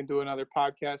something, we can do another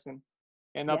podcast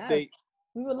and update. Yes,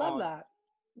 we would love on- that.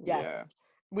 Yes. Yeah.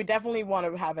 We definitely want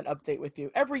to have an update with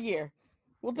you every year.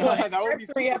 We'll do That an would be anniversary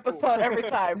super cool. episode every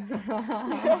time.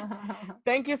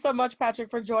 Thank you so much, Patrick,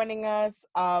 for joining us.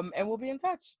 And we'll be in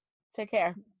touch. Take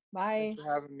care. Bye. Thanks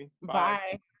for having me.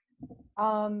 Bye.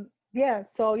 Yeah,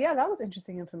 so yeah, that was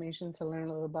interesting information to learn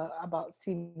a little about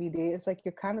CBD. It's like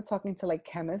you're kind of talking to like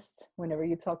chemists whenever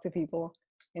you talk to people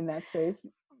in that space.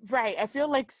 Right. I feel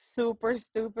like super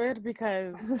stupid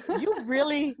because you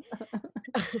really,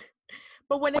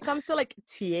 but when it comes to like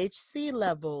THC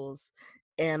levels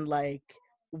and like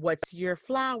what's your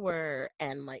flower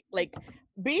and like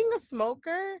being a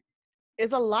smoker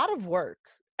is a lot of work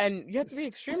and you have to be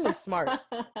extremely smart.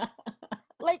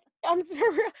 Like I'm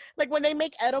for real. Like when they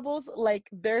make edibles, like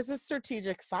there's a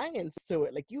strategic science to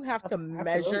it. Like you have to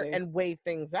measure Absolutely. and weigh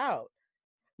things out,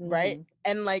 right?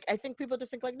 And like I think people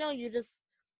just think like, no, you just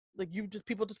like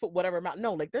people just put whatever amount.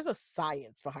 No, like there's a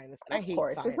science behind this, and I Of hate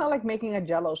course, science. it's not like making a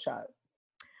Jello shot,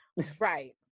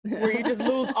 right, where you just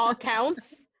lose all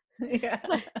counts. Yeah.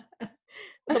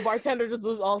 The bartender just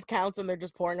loses all counts, and they're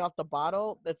just pouring off the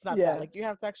bottle. That's not Yeah. that. Like you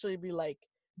have to actually be like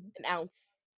an ounce,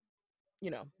 you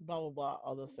know, blah blah blah,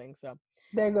 all those things. So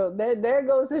There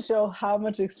goes to show how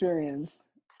much experience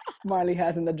Marley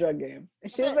has in the drug game.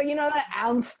 She was like, you know, that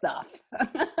ounce stuff.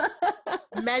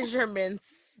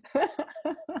 measurements,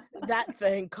 that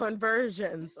thing,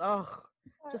 conversions. Oh,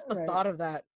 just the Right. thought of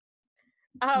that.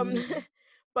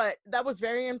 But that was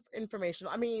very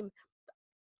informational. I mean,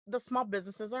 the small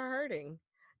businesses are hurting,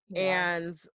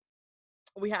 and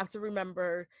we have to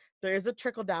remember there is a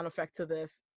trickle down effect to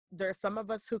this. There's some of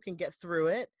us who can get through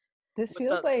it. This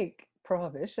feels like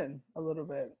prohibition a little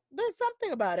bit. There's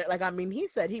something about it. Like, I mean, he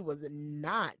said he was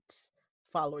not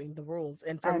following the rules.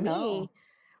 And for me,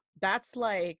 That's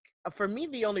like, for me,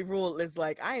 the only rule is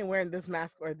like, I ain't wearing this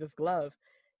mask or this glove.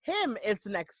 Him, it's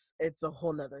a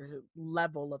whole nother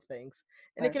level of things.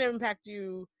 And it Right. can impact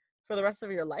you for the rest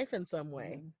of your life in some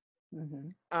way.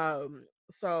 Mm-hmm.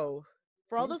 So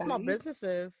for all Yeah, the small gotta eat.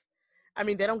 businesses, I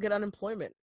mean, they don't get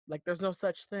unemployment. Like, there's no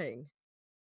such thing,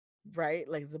 right?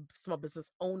 Like, as a small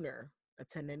business owner, a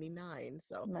 1099.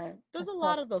 So Right. there's a That's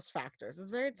lot tough. of those factors. It's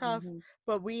very tough, Mm-hmm.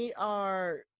 but we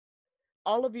are,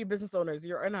 all of you business owners,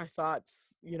 you're in our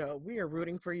thoughts. You know, we are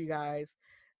rooting for you guys.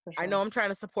 For I sure. know I'm trying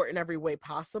to support in every way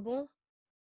possible,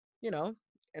 you know,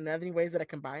 in any ways that I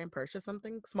can buy and purchase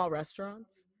something, small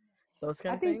restaurants, those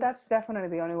kind I of think that's things. definitely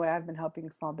the only way I've been helping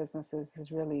small businesses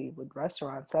is really with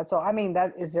restaurants. That's all. I mean,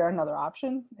 that is there another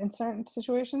option in certain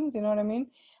situations? You know what I mean?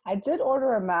 I did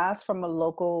order a mask from a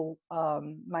local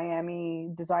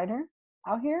Miami designer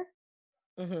out here.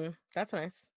 That's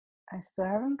nice. I still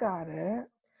haven't got it.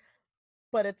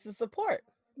 But it's the support.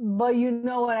 But you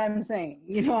know what I'm saying.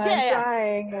 You know, I'm Yeah,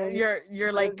 trying, yeah. and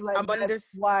You're but it's like, like I'm under, that's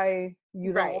why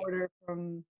you don't right. order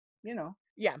from, you know.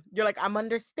 Yeah, you're like, I'm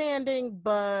understanding,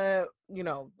 but you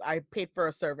know, I paid for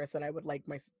a service and I would like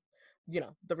my, you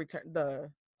know, the return,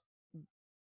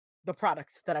 the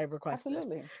product that I requested.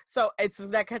 Absolutely. So it's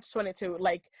that catch 22.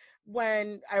 Like,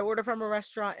 when I order from a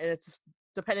restaurant, and it's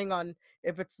depending on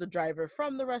if it's the driver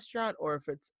from the restaurant or if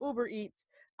it's Uber Eats,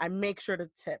 I make sure to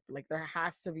tip. Like, there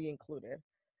has to be included.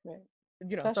 Right.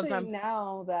 You know, Especially sometimes,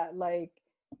 now that like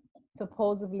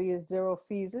supposedly is zero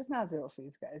fees. It's not zero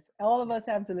fees, guys. All of us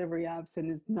have delivery apps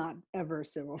and it's not ever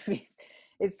zero fees.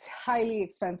 It's highly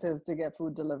expensive to get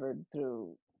food delivered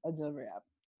through a delivery app.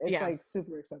 It's yeah, like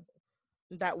super expensive.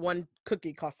 that one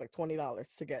cookie costs like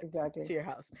 $20 to get Exactly. to your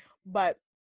house. But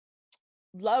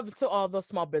love to all those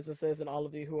small businesses and all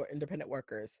of you who are independent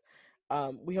workers.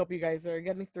 We hope you guys are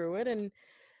getting through it, and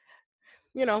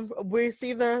you know, we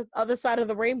see the other side of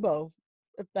the rainbow,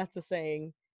 if that's a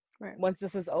saying, Right. once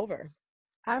this is over.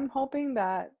 I'm hoping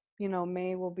that, you know,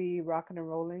 May will be rocking and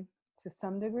rolling to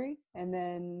some degree. And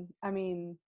then, I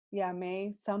mean, yeah,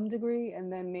 May, some degree.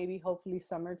 And then maybe hopefully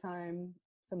summertime,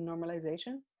 some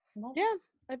normalization. I'm hoping. Yeah,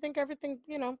 I think everything,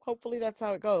 you know, hopefully that's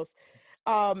how it goes.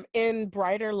 In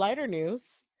brighter, lighter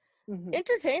news, Mhm.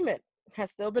 entertainment has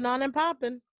still been on and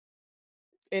popping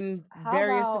in How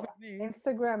various about different ways.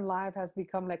 Instagram Live has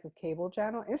become like a cable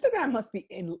channel? Instagram must be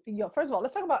in, you know, first of all,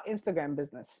 let's talk about Instagram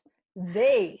business.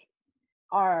 They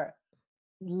are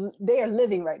they are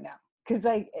living right now because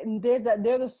like and there's that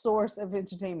they're the source of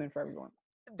entertainment for everyone.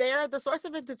 They're the source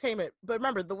of entertainment. But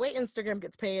remember, the way Instagram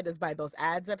gets paid is by those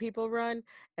ads that people run.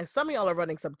 And some of y'all are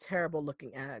running some terrible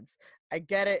looking ads. I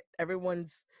get it.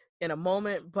 Everyone's in a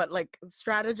moment, but like,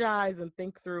 strategize and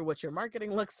think through what your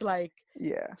marketing looks like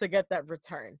Yeah. to get that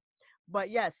return. But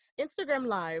yes, Instagram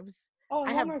Lives. Oh, I and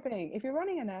one have, more thing. If you're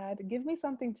running an ad, give me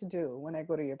something to do when I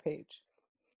go to your page.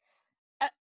 uh,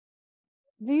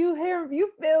 Do you hear?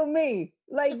 You feel me?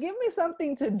 Like, just give me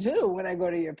something to do when I go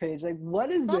to your page. Like,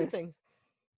 what is something. this?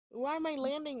 Why am I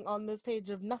landing on this page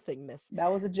of nothingness?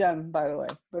 That was a gem, by the way.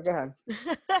 But go ahead.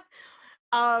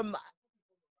 um,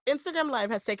 Instagram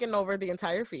Live has taken over the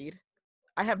entire feed.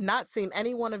 I have not seen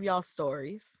any one of y'all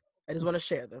stories. I just want to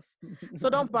share this. So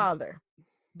don't bother,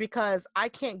 because I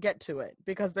can't get to it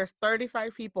because there's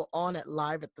 35 people on it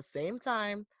live at the same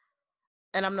time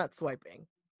and I'm not swiping.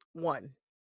 One,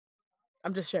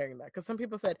 I'm just sharing that because some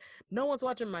people said no one's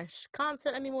watching my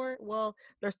content anymore. Well,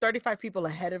 there's 35 people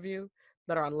ahead of you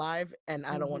that are on live and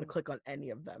I don't want to Mhm. click on any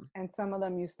of them. And some of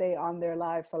them you stay on their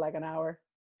live for like an hour.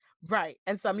 Right.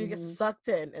 And some you get Mhm. sucked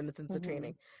in and it's Mhm.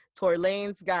 entertaining. Tory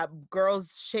Lane's got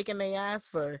girls shaking their ass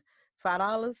for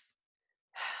 $5.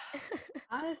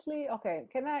 Honestly, okay.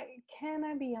 Can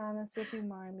I be honest with you,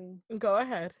 Marley? Go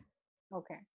ahead.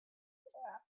 Okay.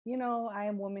 You know, I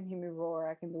am woman, hear me roar.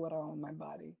 I can do what I want with my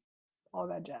body. All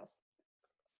that jazz.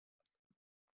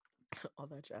 All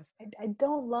that jazz. I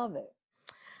don't love it.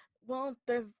 Well,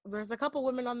 there's a couple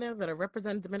women on there that are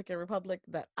representing Dominican Republic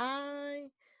that I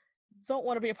don't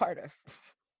want to be a part of.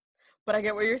 But I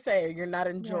get what you're saying. You're not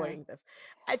Yeah. enjoying this.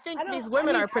 I think I don't these I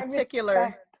women mean are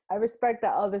particular. I respect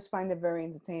that others find it very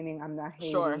entertaining. I'm not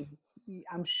Sure. hating.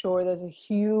 I'm sure there's a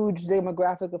huge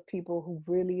demographic of people who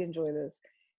really enjoy this.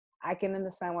 I can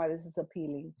understand why this is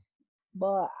appealing.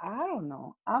 But I don't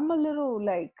know. I'm a little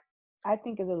like I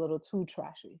think it's a little too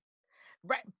trashy.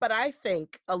 Right. But I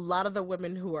think a lot of the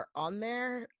women who are on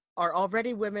there are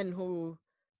already women who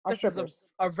Are this is strippers.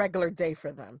 a regular day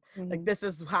for them. Like, Hmm. this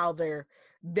is how their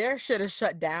shit is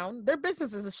shut down. Their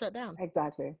businesses is shut down.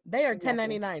 Exactly. They are Exactly.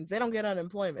 1099s. They don't get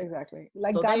unemployment. Exactly.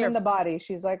 Like So they Diamond are, the Body.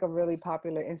 She's like a really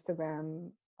popular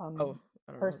Instagram oh, I don't know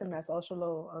who person that is. that's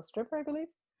also a stripper, I believe.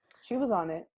 She was on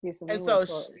it recently And so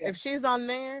yeah. if she's on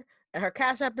there and her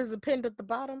Cash App is pinned at the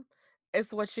bottom,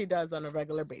 it's what she does on a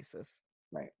regular basis.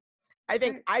 Right. I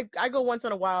think I go once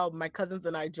in a while. My cousins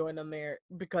and I join on there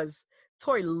because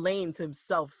Tory Lanez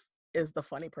himself is the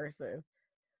funny person.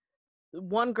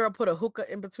 One girl put a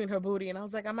hookah in between her booty, and I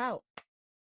was like, I'm out.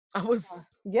 I was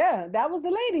that was the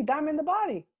lady, Diamond the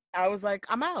Body. I was like,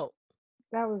 I'm out.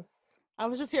 I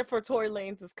was just here for Tory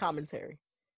Lanez's commentary.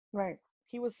 Right.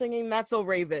 He was singing Not So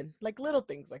Raven, like little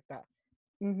things like that.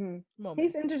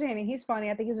 He's entertaining. He's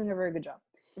funny. I think he's doing a very good job.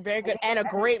 Very good. And a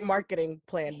great marketing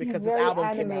plan because his album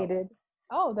animated. came out.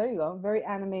 Oh, there you go. Very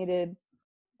animated,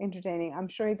 entertaining. I'm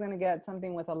sure he's going to get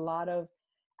something with a lot of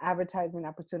advertisement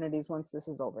opportunities once this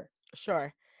is over.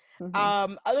 Sure.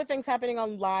 Other things happening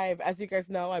on live. As you guys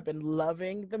know, I've been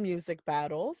loving the music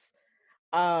battles.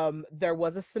 There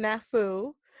was a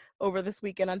snafu over this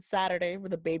weekend on Saturday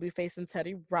with the Babyface and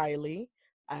Teddy Riley.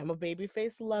 I'm a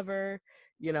Babyface lover.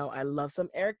 You know, I love some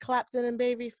Eric Clapton and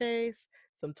Babyface,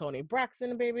 some Tony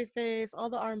Braxton and Babyface, all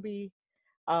the R&B.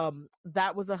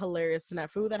 That was a hilarious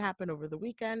snafu that happened over the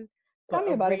weekend. Tell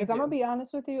me about it, because I'm gonna be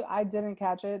honest with you, I didn't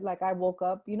catch it. Like, I woke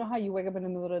up, you know how you wake up in the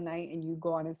middle of the night and you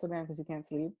go on Instagram because you can't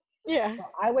sleep? Yeah. So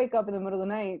I wake up in the middle of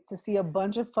the night to see a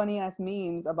bunch of funny ass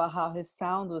memes about how his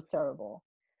sound was terrible.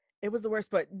 It was the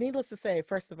worst, but needless to say,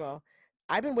 first of all,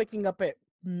 I've been waking up at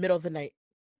middle of the night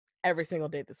every single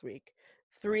day this week.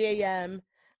 3 a.m.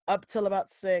 up till about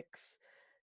 6,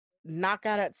 knock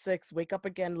out at 6, wake up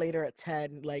again later at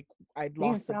 10. Like, I'd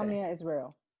lost the day. Insomnia is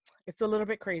real. It's a little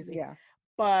bit crazy. Yeah.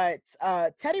 But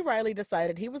Teddy Riley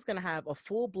decided he was going to have a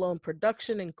full-blown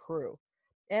production and crew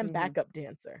and backup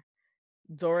dancer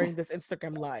during this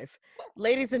Instagram live.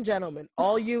 Ladies and gentlemen,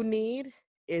 all you need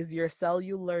is your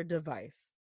cellular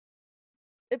device.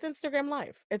 It's Instagram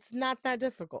Live. It's not that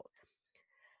difficult.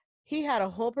 He had a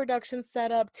whole production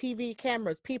set up, TV,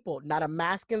 cameras, people, not a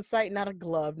mask in sight, not a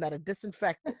glove, not a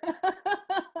disinfectant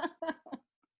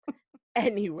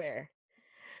anywhere.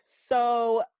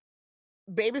 So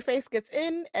Babyface gets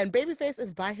in, and Babyface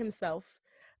is by himself,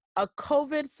 a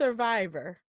COVID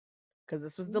survivor, because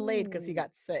this was delayed because he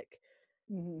got sick,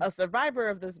 a survivor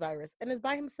of this virus, and is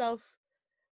by himself,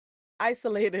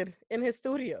 isolated in his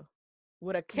studio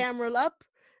with a camera up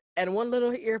and one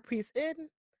little earpiece in.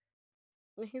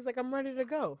 And he's like, I'm ready to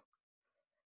go.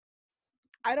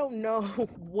 I don't know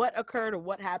what occurred or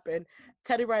what happened.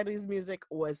 Teddy Riley's music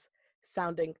was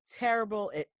sounding terrible.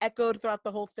 It echoed throughout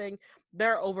the whole thing.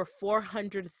 There are over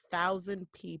 400,000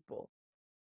 people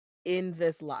in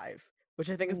this live, which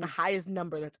I think is the highest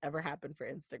number that's ever happened for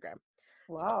Instagram.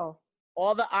 Wow. So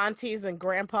all the aunties and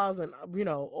grandpas and, you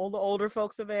know, all the older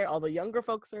folks are there. All the younger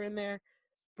folks are in there.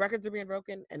 Records are being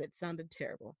broken, and it sounded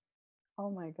terrible.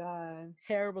 Oh, my God.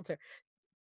 Terrible.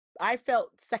 I felt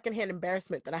secondhand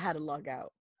embarrassment that I had to log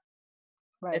out.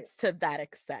 Right. It's to that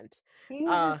extent. He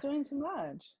was just doing too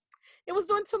much. It was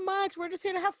doing too much. We're just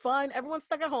here to have fun. Everyone's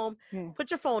stuck at home. Yeah. Put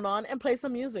your phone on and play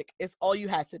some music. It's all you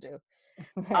had to do.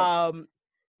 Right.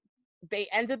 They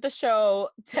ended the show.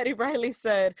 Teddy Riley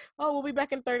said, "Oh, we'll be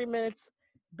back in 30 minutes."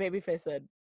 Babyface said,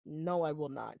 "No, I will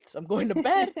not. I'm going to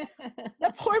bed."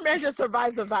 That poor man just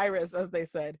survived the virus, as they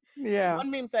said. Yeah. One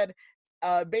meme said,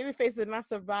 Babyface did not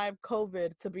survive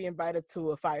COVID to be invited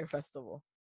to a fire festival.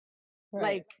 Right.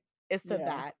 Like, it's to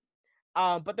that.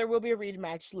 But there will be a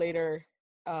rematch later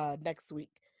next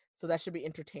week. So that should be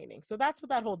entertaining. So that's what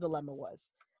that whole dilemma was.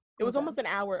 It was almost an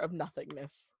hour of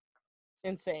nothingness.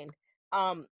 Insane.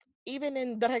 Even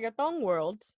in the reggaeton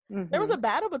world, there was a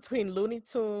battle between Looney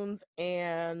Tunes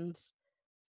and,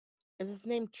 is his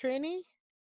name Trini?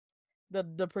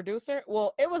 The producer?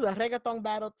 Well, it was a reggaeton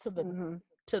battle to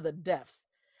the deaths.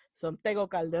 So Tego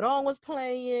Calderon was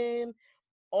playing.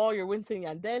 All your Wisin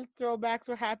y Yandel throwbacks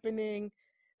were happening.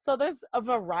 So there's a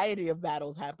variety of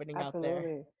battles happening out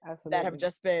there that have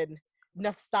just been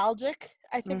nostalgic.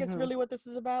 I think it's really what this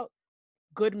is about.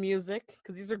 Good music,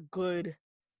 because these are good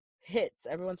hits.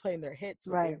 Everyone's playing their hits,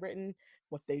 what they've written,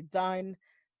 what they've done.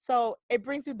 So it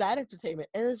brings you that entertainment.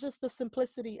 And it's just the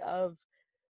simplicity of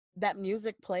that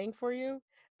music playing for you.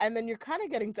 And then you're kind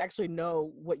of getting to actually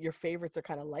know what your favorites are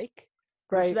kind of like,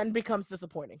 which then becomes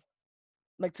disappointing.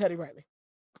 Like Teddy Riley.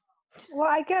 Well,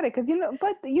 I get it, because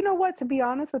but you know what, to be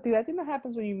honest with you, I think that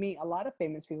happens when you meet a lot of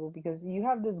famous people, because you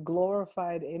have this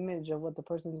glorified image of what the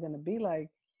person's going to be like,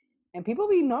 and people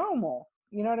be normal,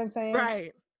 you know what I'm saying?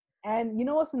 Right. And you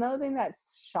know what's another thing that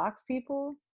shocks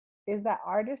people is that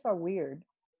artists are weird.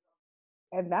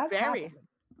 And that happens.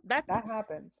 That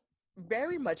happens.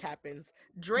 Very much happens.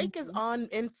 Drake is on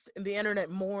the internet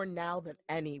more now than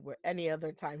any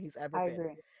other time he's ever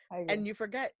been. I agree. And you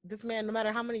forget this man, no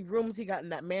matter how many rooms he got in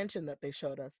that mansion that they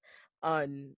showed us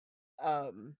on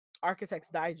Architects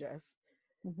Digest,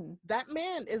 Hmm. that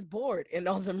man is bored in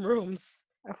all them rooms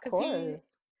Of because course.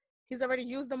 he's already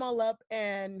used them all up,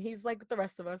 and he's like the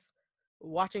rest of us,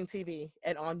 watching TV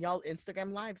and on y'all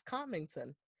Instagram lives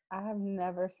commenting. I have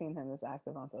never seen him this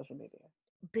active on social media.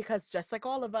 Because just like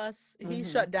all of us, he Hmm.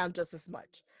 shut down just as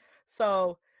much.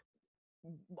 So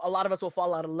a lot of us will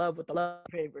fall out of love with the love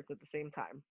favorites at the same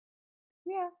time.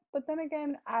 Yeah, but then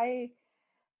again, I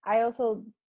also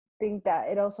think that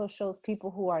it also shows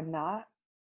people who are not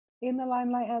in the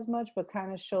limelight as much, but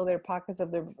kind of show their pockets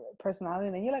of their personality.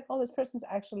 And then you're like, oh, this person's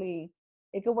actually,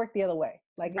 it could work the other way.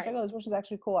 Like, it's like, Right. oh, this person's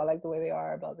actually cool. I like the way they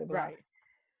are, blah, blah, blah. Right.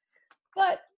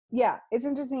 But yeah, it's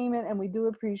entertainment and we do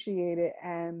appreciate it.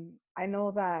 And I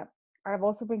know that I've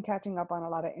also been catching up on a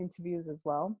lot of interviews as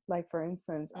well. Like, for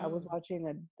instance, I was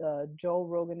watching a Joe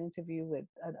Rogan interview with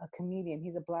a comedian.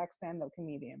 He's a black stand up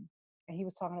comedian. And he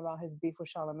was talking about his beef with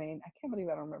Charlamagne. I can't believe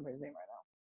I don't remember his name right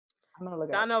now. I'm going to look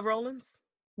it up. Donnell Rollins.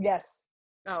 Yes.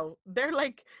 Oh, they're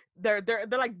like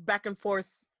like back and forth.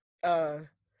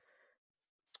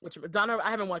 Which Donna,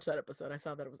 I haven't watched that episode. I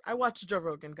saw that I watched Joe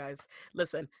Rogan, guys.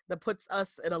 Listen, that puts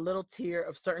us in a little tier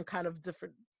of certain kind of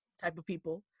different type of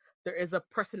people. There is a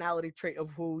personality trait of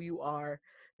who you are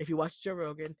if you watch Joe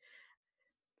Rogan.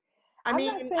 I I'm not mean,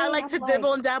 I saying like I'm to like,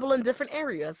 dibble and dabble in different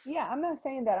areas. yeah, I'm not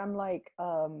saying that I'm like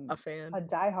A fan. a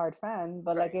diehard fan,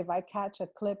 but like Right. if I catch a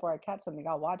clip or I catch something,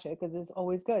 I'll watch it because it's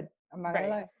always good. I'm not gonna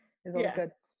Right. lie, it's always Yeah.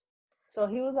 good. So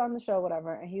he was on the show,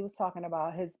 whatever, and he was talking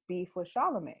about his beef with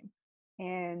Charlamagne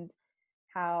and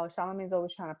how Charlamagne's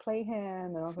always trying to play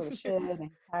him and also the shit, and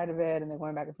he's tired of it, and they're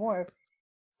going back and forth.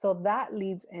 So that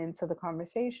leads into the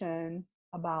conversation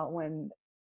about when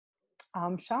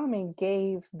Charlamagne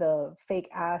gave the fake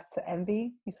ass to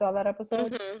Envy. You saw that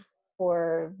episode? Mm-hmm.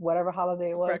 For whatever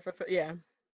holiday it was. Breakfast, yeah.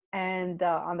 And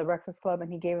on the Breakfast Club,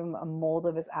 and he gave him a mold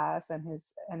of his ass and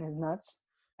his nuts,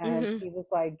 and Mm-hmm. he was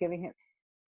like giving him.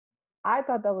 I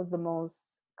thought that was the most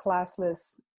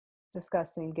classless,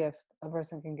 disgusting gift a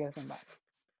person can give somebody.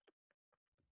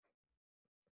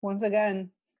 Once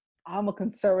again, I'm a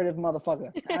conservative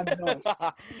motherfucker. I've noticed.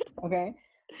 Okay,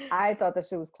 I thought that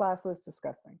shit was classless,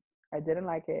 disgusting. I didn't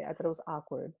like it. I thought it was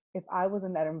awkward. If I was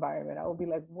in that environment, I would be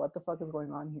like, what the fuck is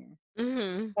going on here?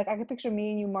 Mm-hmm. Like, I could picture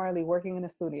me and you, Marley, working in a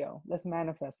studio. Let's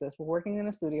manifest this. We're working in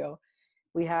a studio.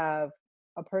 We have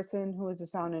a person who is a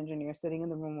sound engineer sitting in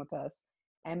the room with us,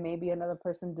 and maybe another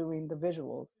person doing the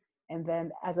visuals. And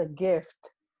then as a gift,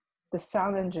 the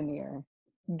sound engineer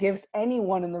gives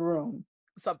anyone in the room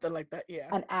Something like that, yeah.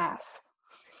 an ass.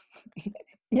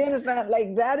 You understand?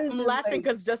 Like, that is I'm just laughing like,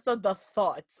 because just the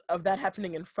thoughts of that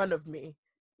happening in front of me,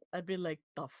 I'd be like,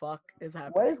 the fuck is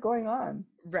happening? what is going on?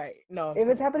 Right. No. If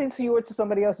it's happening to you or to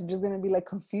somebody else, you're just going to be like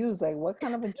confused. Like, what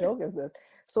kind of a joke is this?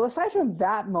 So aside from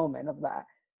that moment of that,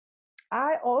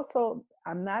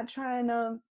 I'm not trying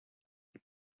to,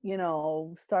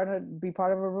 start to be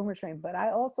part of a rumor train, but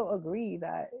I also agree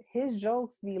that his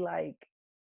jokes be like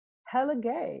hella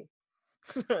gay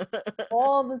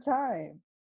all the time.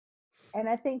 And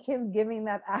I think him giving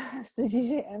that ass to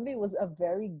DJ Envy was a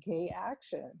very gay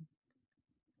action.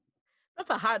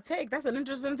 That's a hot take. That's an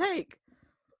interesting take.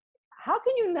 How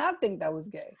can you not think that was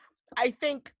gay? I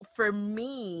think for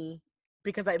me,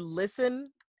 because I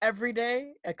listen every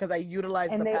day, because I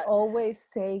utilize and they always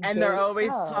say and gay they're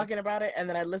always stuff. talking about it, and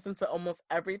then I listen to almost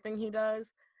everything he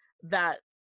does, that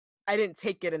I didn't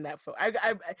take it in that photo.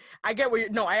 I get where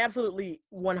I absolutely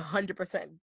 100%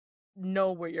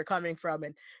 know where you're coming from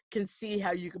and can see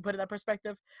how you can put it in that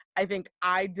perspective. I think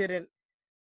I didn't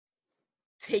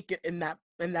take it in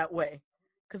that way,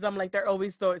 because I'm like, they're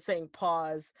always saying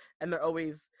pause, and they're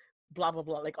always blah blah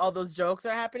blah, like all those jokes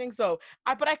are happening. So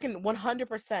but I can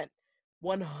 100%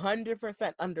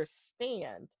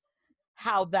 understand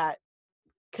how that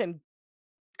can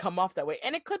come off that way,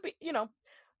 and it could be,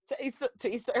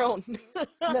 to each their own. Look,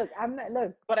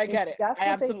 But I get it. That's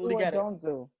I what they do absolutely or get it. don't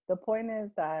do. The point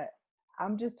is that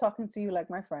I'm just talking to you like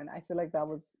my friend. I feel like that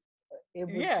was it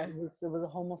was a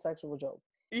homosexual joke.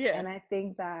 Yeah. And I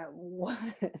think that what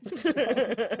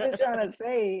they're trying to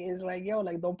say is like, yo,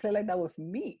 like, don't play like that with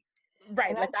me.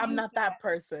 Right. And like, I'm not that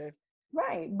person.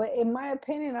 Right. But in my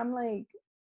opinion, I'm like,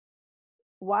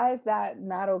 why is that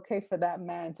not okay for that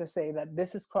man to say that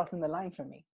this is crossing the line for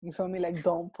me? You feel me? Like,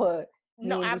 don't put me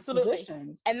in absolutely. these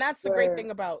positions. And that's the great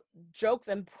thing about jokes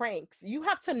and pranks. You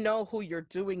have to know who you're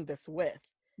doing this with.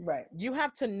 Right. You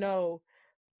have to know,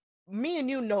 me and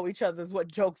you know each other's what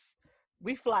jokes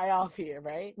we fly off here,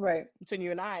 right? Right. Between you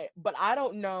and I. But I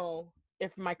don't know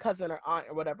if my cousin or aunt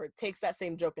or whatever takes that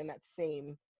same joke in that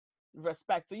same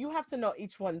respect. So you have to know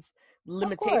each one's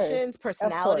limitations,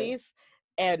 personalities,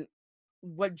 and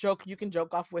what joke you can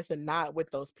joke off with and not with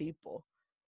those people.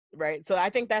 Right. So I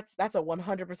think that's a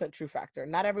 100% true factor.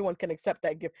 Not everyone can accept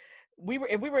that gift.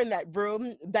 If we were in that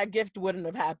room, that gift wouldn't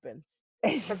have happened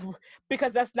because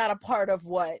because that's not a part of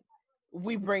what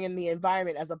we bring in the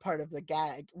environment as a part of the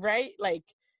gag, right? Like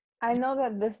I know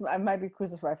that I might be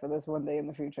crucified for this one day in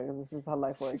the future because this is how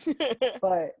life works.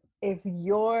 But if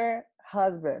your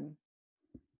husband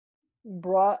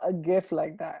brought a gift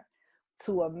like that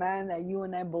to a man that you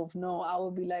and I both know, I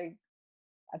would be like,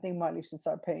 I think Marley should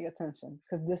start paying attention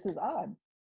because this is odd.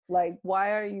 Like,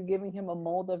 why are you giving him a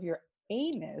mold of your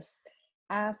anus,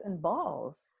 ass, and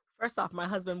balls? First off, my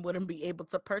husband wouldn't be able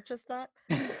to purchase that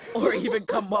or even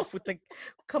come up with a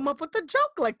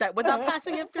joke like that without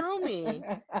passing it through me.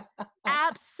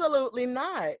 Absolutely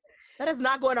not. That is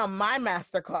not going on my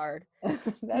MasterCard.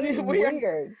 That is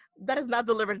weird. That is not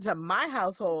delivered to my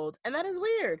household, and that is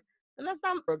weird. And that's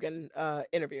not Rogan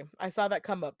interview. I saw that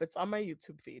come up. It's on my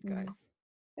YouTube feed, guys.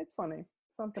 It's funny.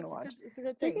 Something to watch. It's a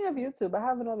good Speaking of YouTube, I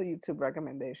have another YouTube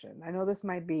recommendation. I know this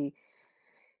might be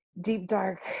deep,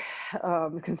 dark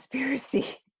conspiracy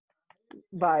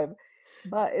vibe,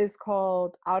 but it's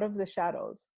called Out of the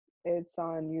Shadows. It's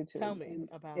on YouTube. Tell me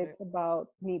about it. It's about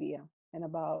media and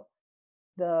about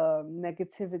the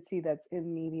negativity that's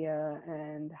in media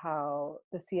and how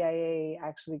the CIA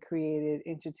actually created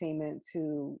entertainment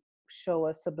to show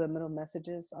us subliminal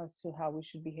messages as to how we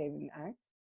should behave and act.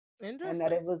 And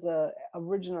that it was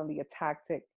originally a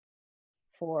tactic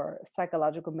for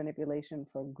psychological manipulation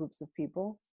for groups of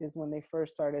people is when they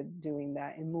first started doing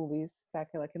that in movies back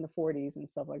in, like in the 40s and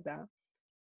stuff like that.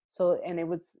 So, and it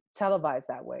was televised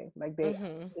that way. Like they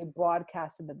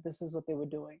broadcasted that this is what they were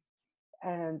doing.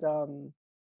 And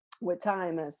with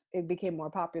time, as it became more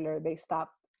popular, they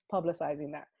stopped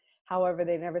publicizing that. However,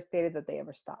 they never stated that they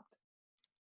ever stopped.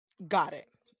 Got it.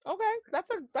 Okay,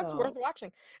 that's worth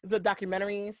watching. It's a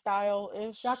documentary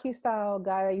style-ish. Docu-style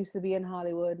guy that used to be in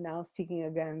Hollywood now speaking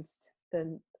against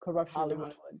the corruption in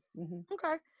Hollywood. Mm-hmm.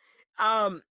 Okay.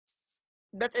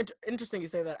 That's interesting you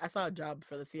say that. I saw a job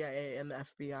for the CIA and the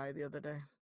FBI the other day.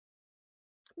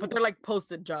 But they're like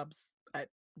posted jobs at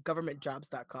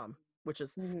governmentjobs.com, which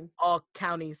is all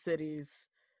county,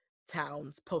 cities,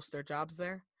 towns post their jobs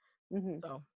there.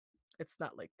 So it's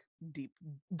not like deep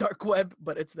dark web,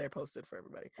 but it's there posted for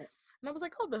everybody. And I was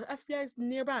like, oh, the FBI is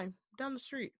nearby, down the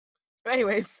street.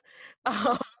 Anyways,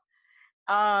 good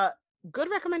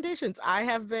recommendations. I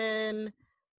don't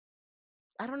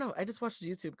know. I just watched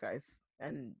YouTube, guys,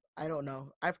 and I don't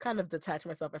know. I've kind of detached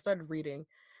myself. I started reading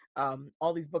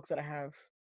all these books that I have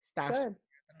stashed that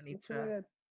I need to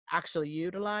actually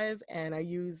utilize, and I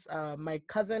use my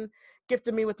cousin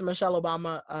gifted me with the Michelle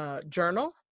Obama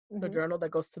journal, the journal that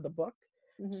goes to the book.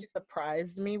 She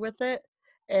surprised me with it,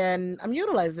 and I'm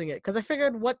utilizing it because I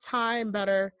figured what time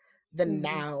better than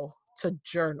now to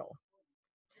journal.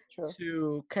 True.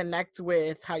 To connect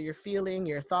with how you're feeling,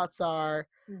 your thoughts are,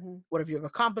 what have you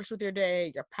accomplished with your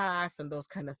day, your past, and those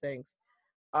kind of things.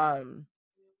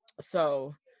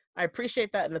 So I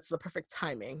appreciate that, and it's the perfect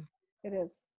timing. It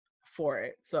is. For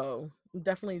it. So I'm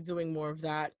definitely doing more of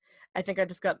that. I think I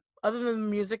just got, other than the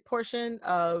music portion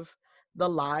of the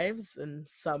lives and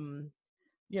some,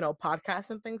 podcasts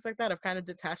and things like that, I've kind of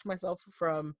detached myself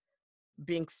from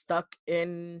being stuck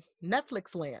in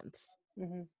Netflix land.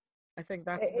 I think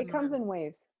that's it comes in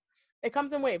waves. It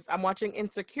comes in waves. I'm watching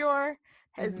Insecure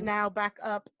is now back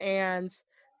up, and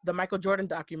the Michael Jordan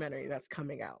documentary that's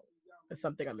coming out is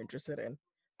something I'm interested in.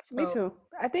 So, me too.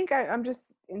 I think I'm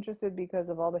just interested because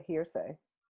of all the hearsay.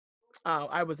 Oh,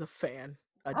 I was a fan.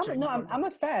 I'm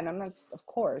a fan. I'm not, of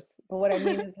course. But what I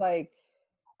mean is like,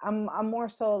 I'm more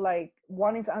so like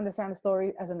wanting to understand the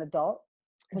story as an adult.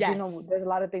 Because there's a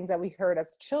lot of things that we heard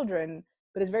as children,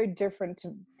 but it's very different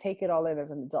to take it all in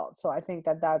as an adult. So I think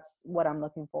that's what I'm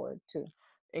looking forward to.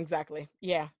 Exactly.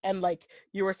 Yeah. And like,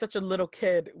 you were such a little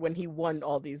kid when he won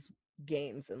all these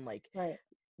games, and like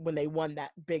when they won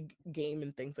that big game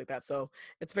and things like that. So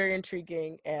it's very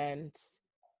intriguing, and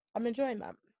I'm enjoying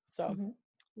that. So I'm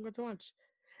going to watch.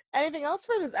 Anything else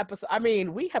for this episode? I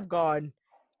mean, we have gone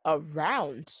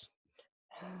around,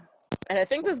 and I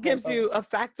think this gives you a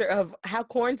factor of how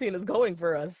quarantine is going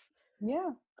for us.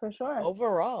 Yeah, for sure.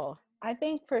 Overall, I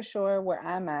think for sure where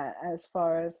I'm at as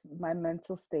far as my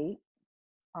mental state,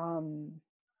 I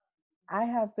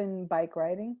have been bike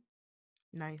riding.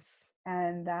 Nice.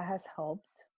 And that has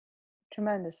helped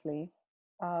tremendously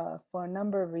for a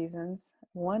number of reasons.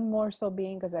 One more so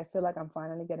being because I feel like I'm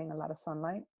finally getting a lot of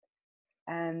sunlight.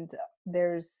 And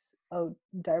there's a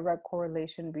direct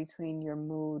correlation between your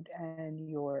mood and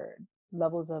your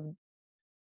levels of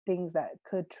things that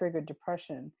could trigger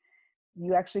depression.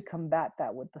 You actually combat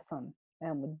that with the sun.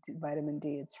 and with vitamin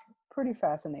D. It's pretty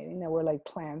fascinating that we're like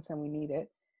plants and we need it.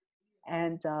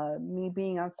 And me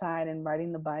being outside and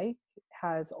riding the bike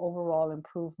has overall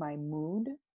improved my mood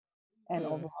and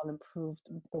overall improved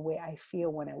the way I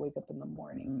feel when I wake up in the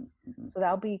morning. Mm-hmm. So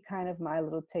that'll be kind of my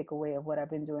little takeaway of what I've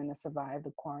been doing to survive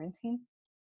the quarantine.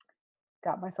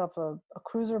 Got myself a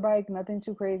cruiser bike, nothing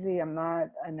too crazy. I'm not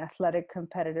an athletic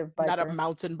competitive biker. Not a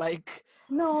mountain bike.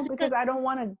 No, because I don't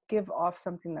want to give off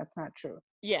something that's not true.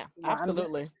 Yeah, you know,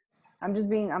 absolutely.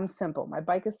 I'm simple. My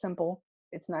bike is simple.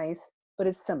 It's nice, but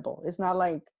it's simple. It's not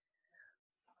like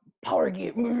power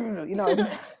gear, you know,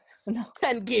 no.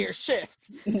 10 gear shift.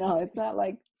 No, it's not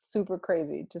like super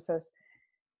crazy. It just says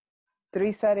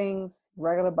 3 settings,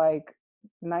 regular bike,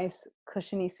 nice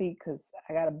cushiony seat because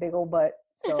I got a big old butt.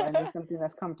 So I need something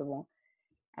that's comfortable.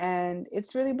 And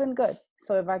it's really been good.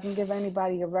 So if I can give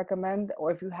anybody a recommend,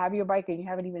 or if you have your bike and you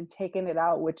haven't even taken it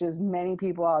out, which is many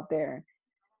people out there,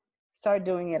 start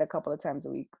doing it a couple of times a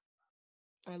week.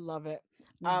 I love it.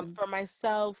 For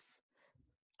myself,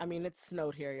 I mean, it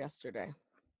snowed here yesterday.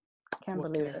 Can't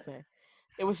believe it. Say?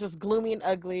 It was just gloomy and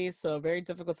ugly, so very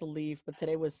difficult to leave. But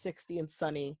today was 60 and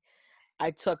sunny. I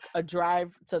took a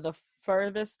drive to the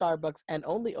furthest Starbucks and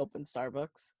only open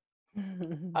Starbucks.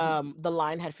 The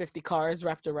line had 50 cars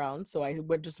wrapped around, so I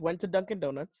just went to Dunkin'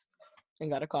 Donuts and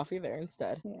got a coffee there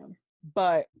instead. Yeah.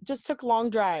 But just took long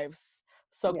drives,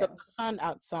 soaked up the sun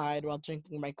outside while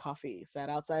drinking my coffee, sat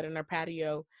outside in our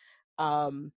patio,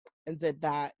 and did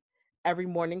that. Every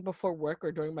morning before work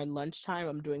or during my lunchtime,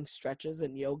 I'm doing stretches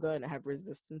and yoga, and I have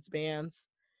resistance bands,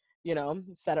 you know,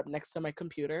 set up next to my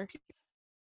computer,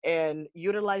 and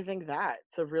utilizing that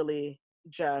to really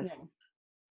just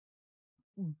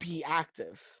be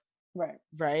active.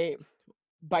 Right.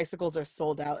 Bicycles are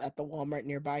sold out at the Walmart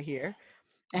nearby here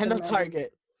and the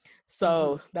Target.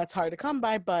 So that's hard to come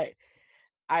by, but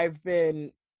I've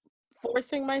been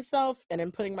forcing myself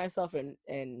and putting myself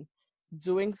in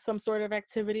doing some sort of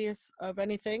activity of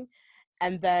anything.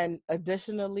 And then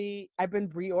additionally, I've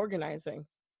been reorganizing,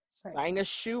 buying a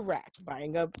shoe rack,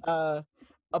 buying a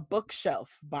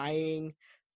bookshelf, buying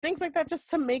things like that just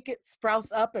to make it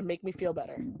sprouse up and make me feel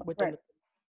better within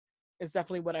is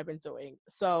definitely what I've been doing.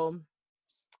 So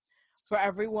for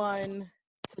everyone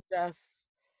to just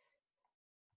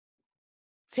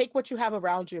take what you have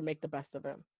around you and make the best of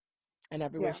it in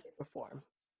every way, shape, or form.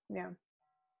 Yeah,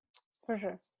 for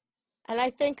sure. And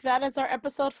I think that is our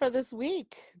episode for this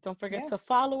week. Don't forget to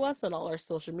follow us on all our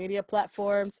social media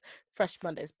platforms, Fresh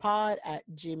Mondays Pod at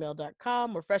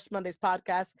gmail.com or Fresh Mondays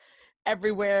Podcast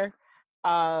everywhere.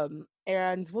 And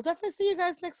we'll definitely see you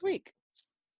guys next week.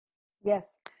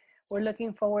 Yes. We're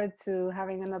looking forward to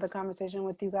having another conversation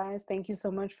with you guys. Thank you so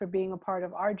much for being a part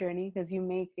of our journey because you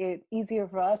make it easier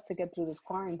for us to get through this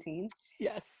quarantine.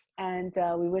 Yes. And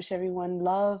we wish everyone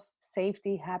love,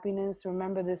 safety, happiness.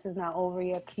 Remember, this is not over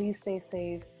yet. Please stay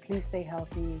safe. Please stay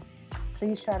healthy.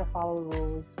 Please try to follow the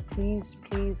rules. Please,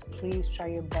 please, please try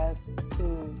your best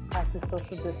to practice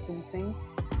social distancing.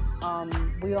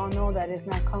 We all know that it's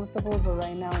not comfortable, but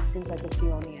right now it seems like it's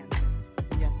the only answer.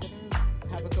 Yes, it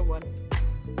is. Have a good one.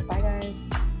 Bye, guys.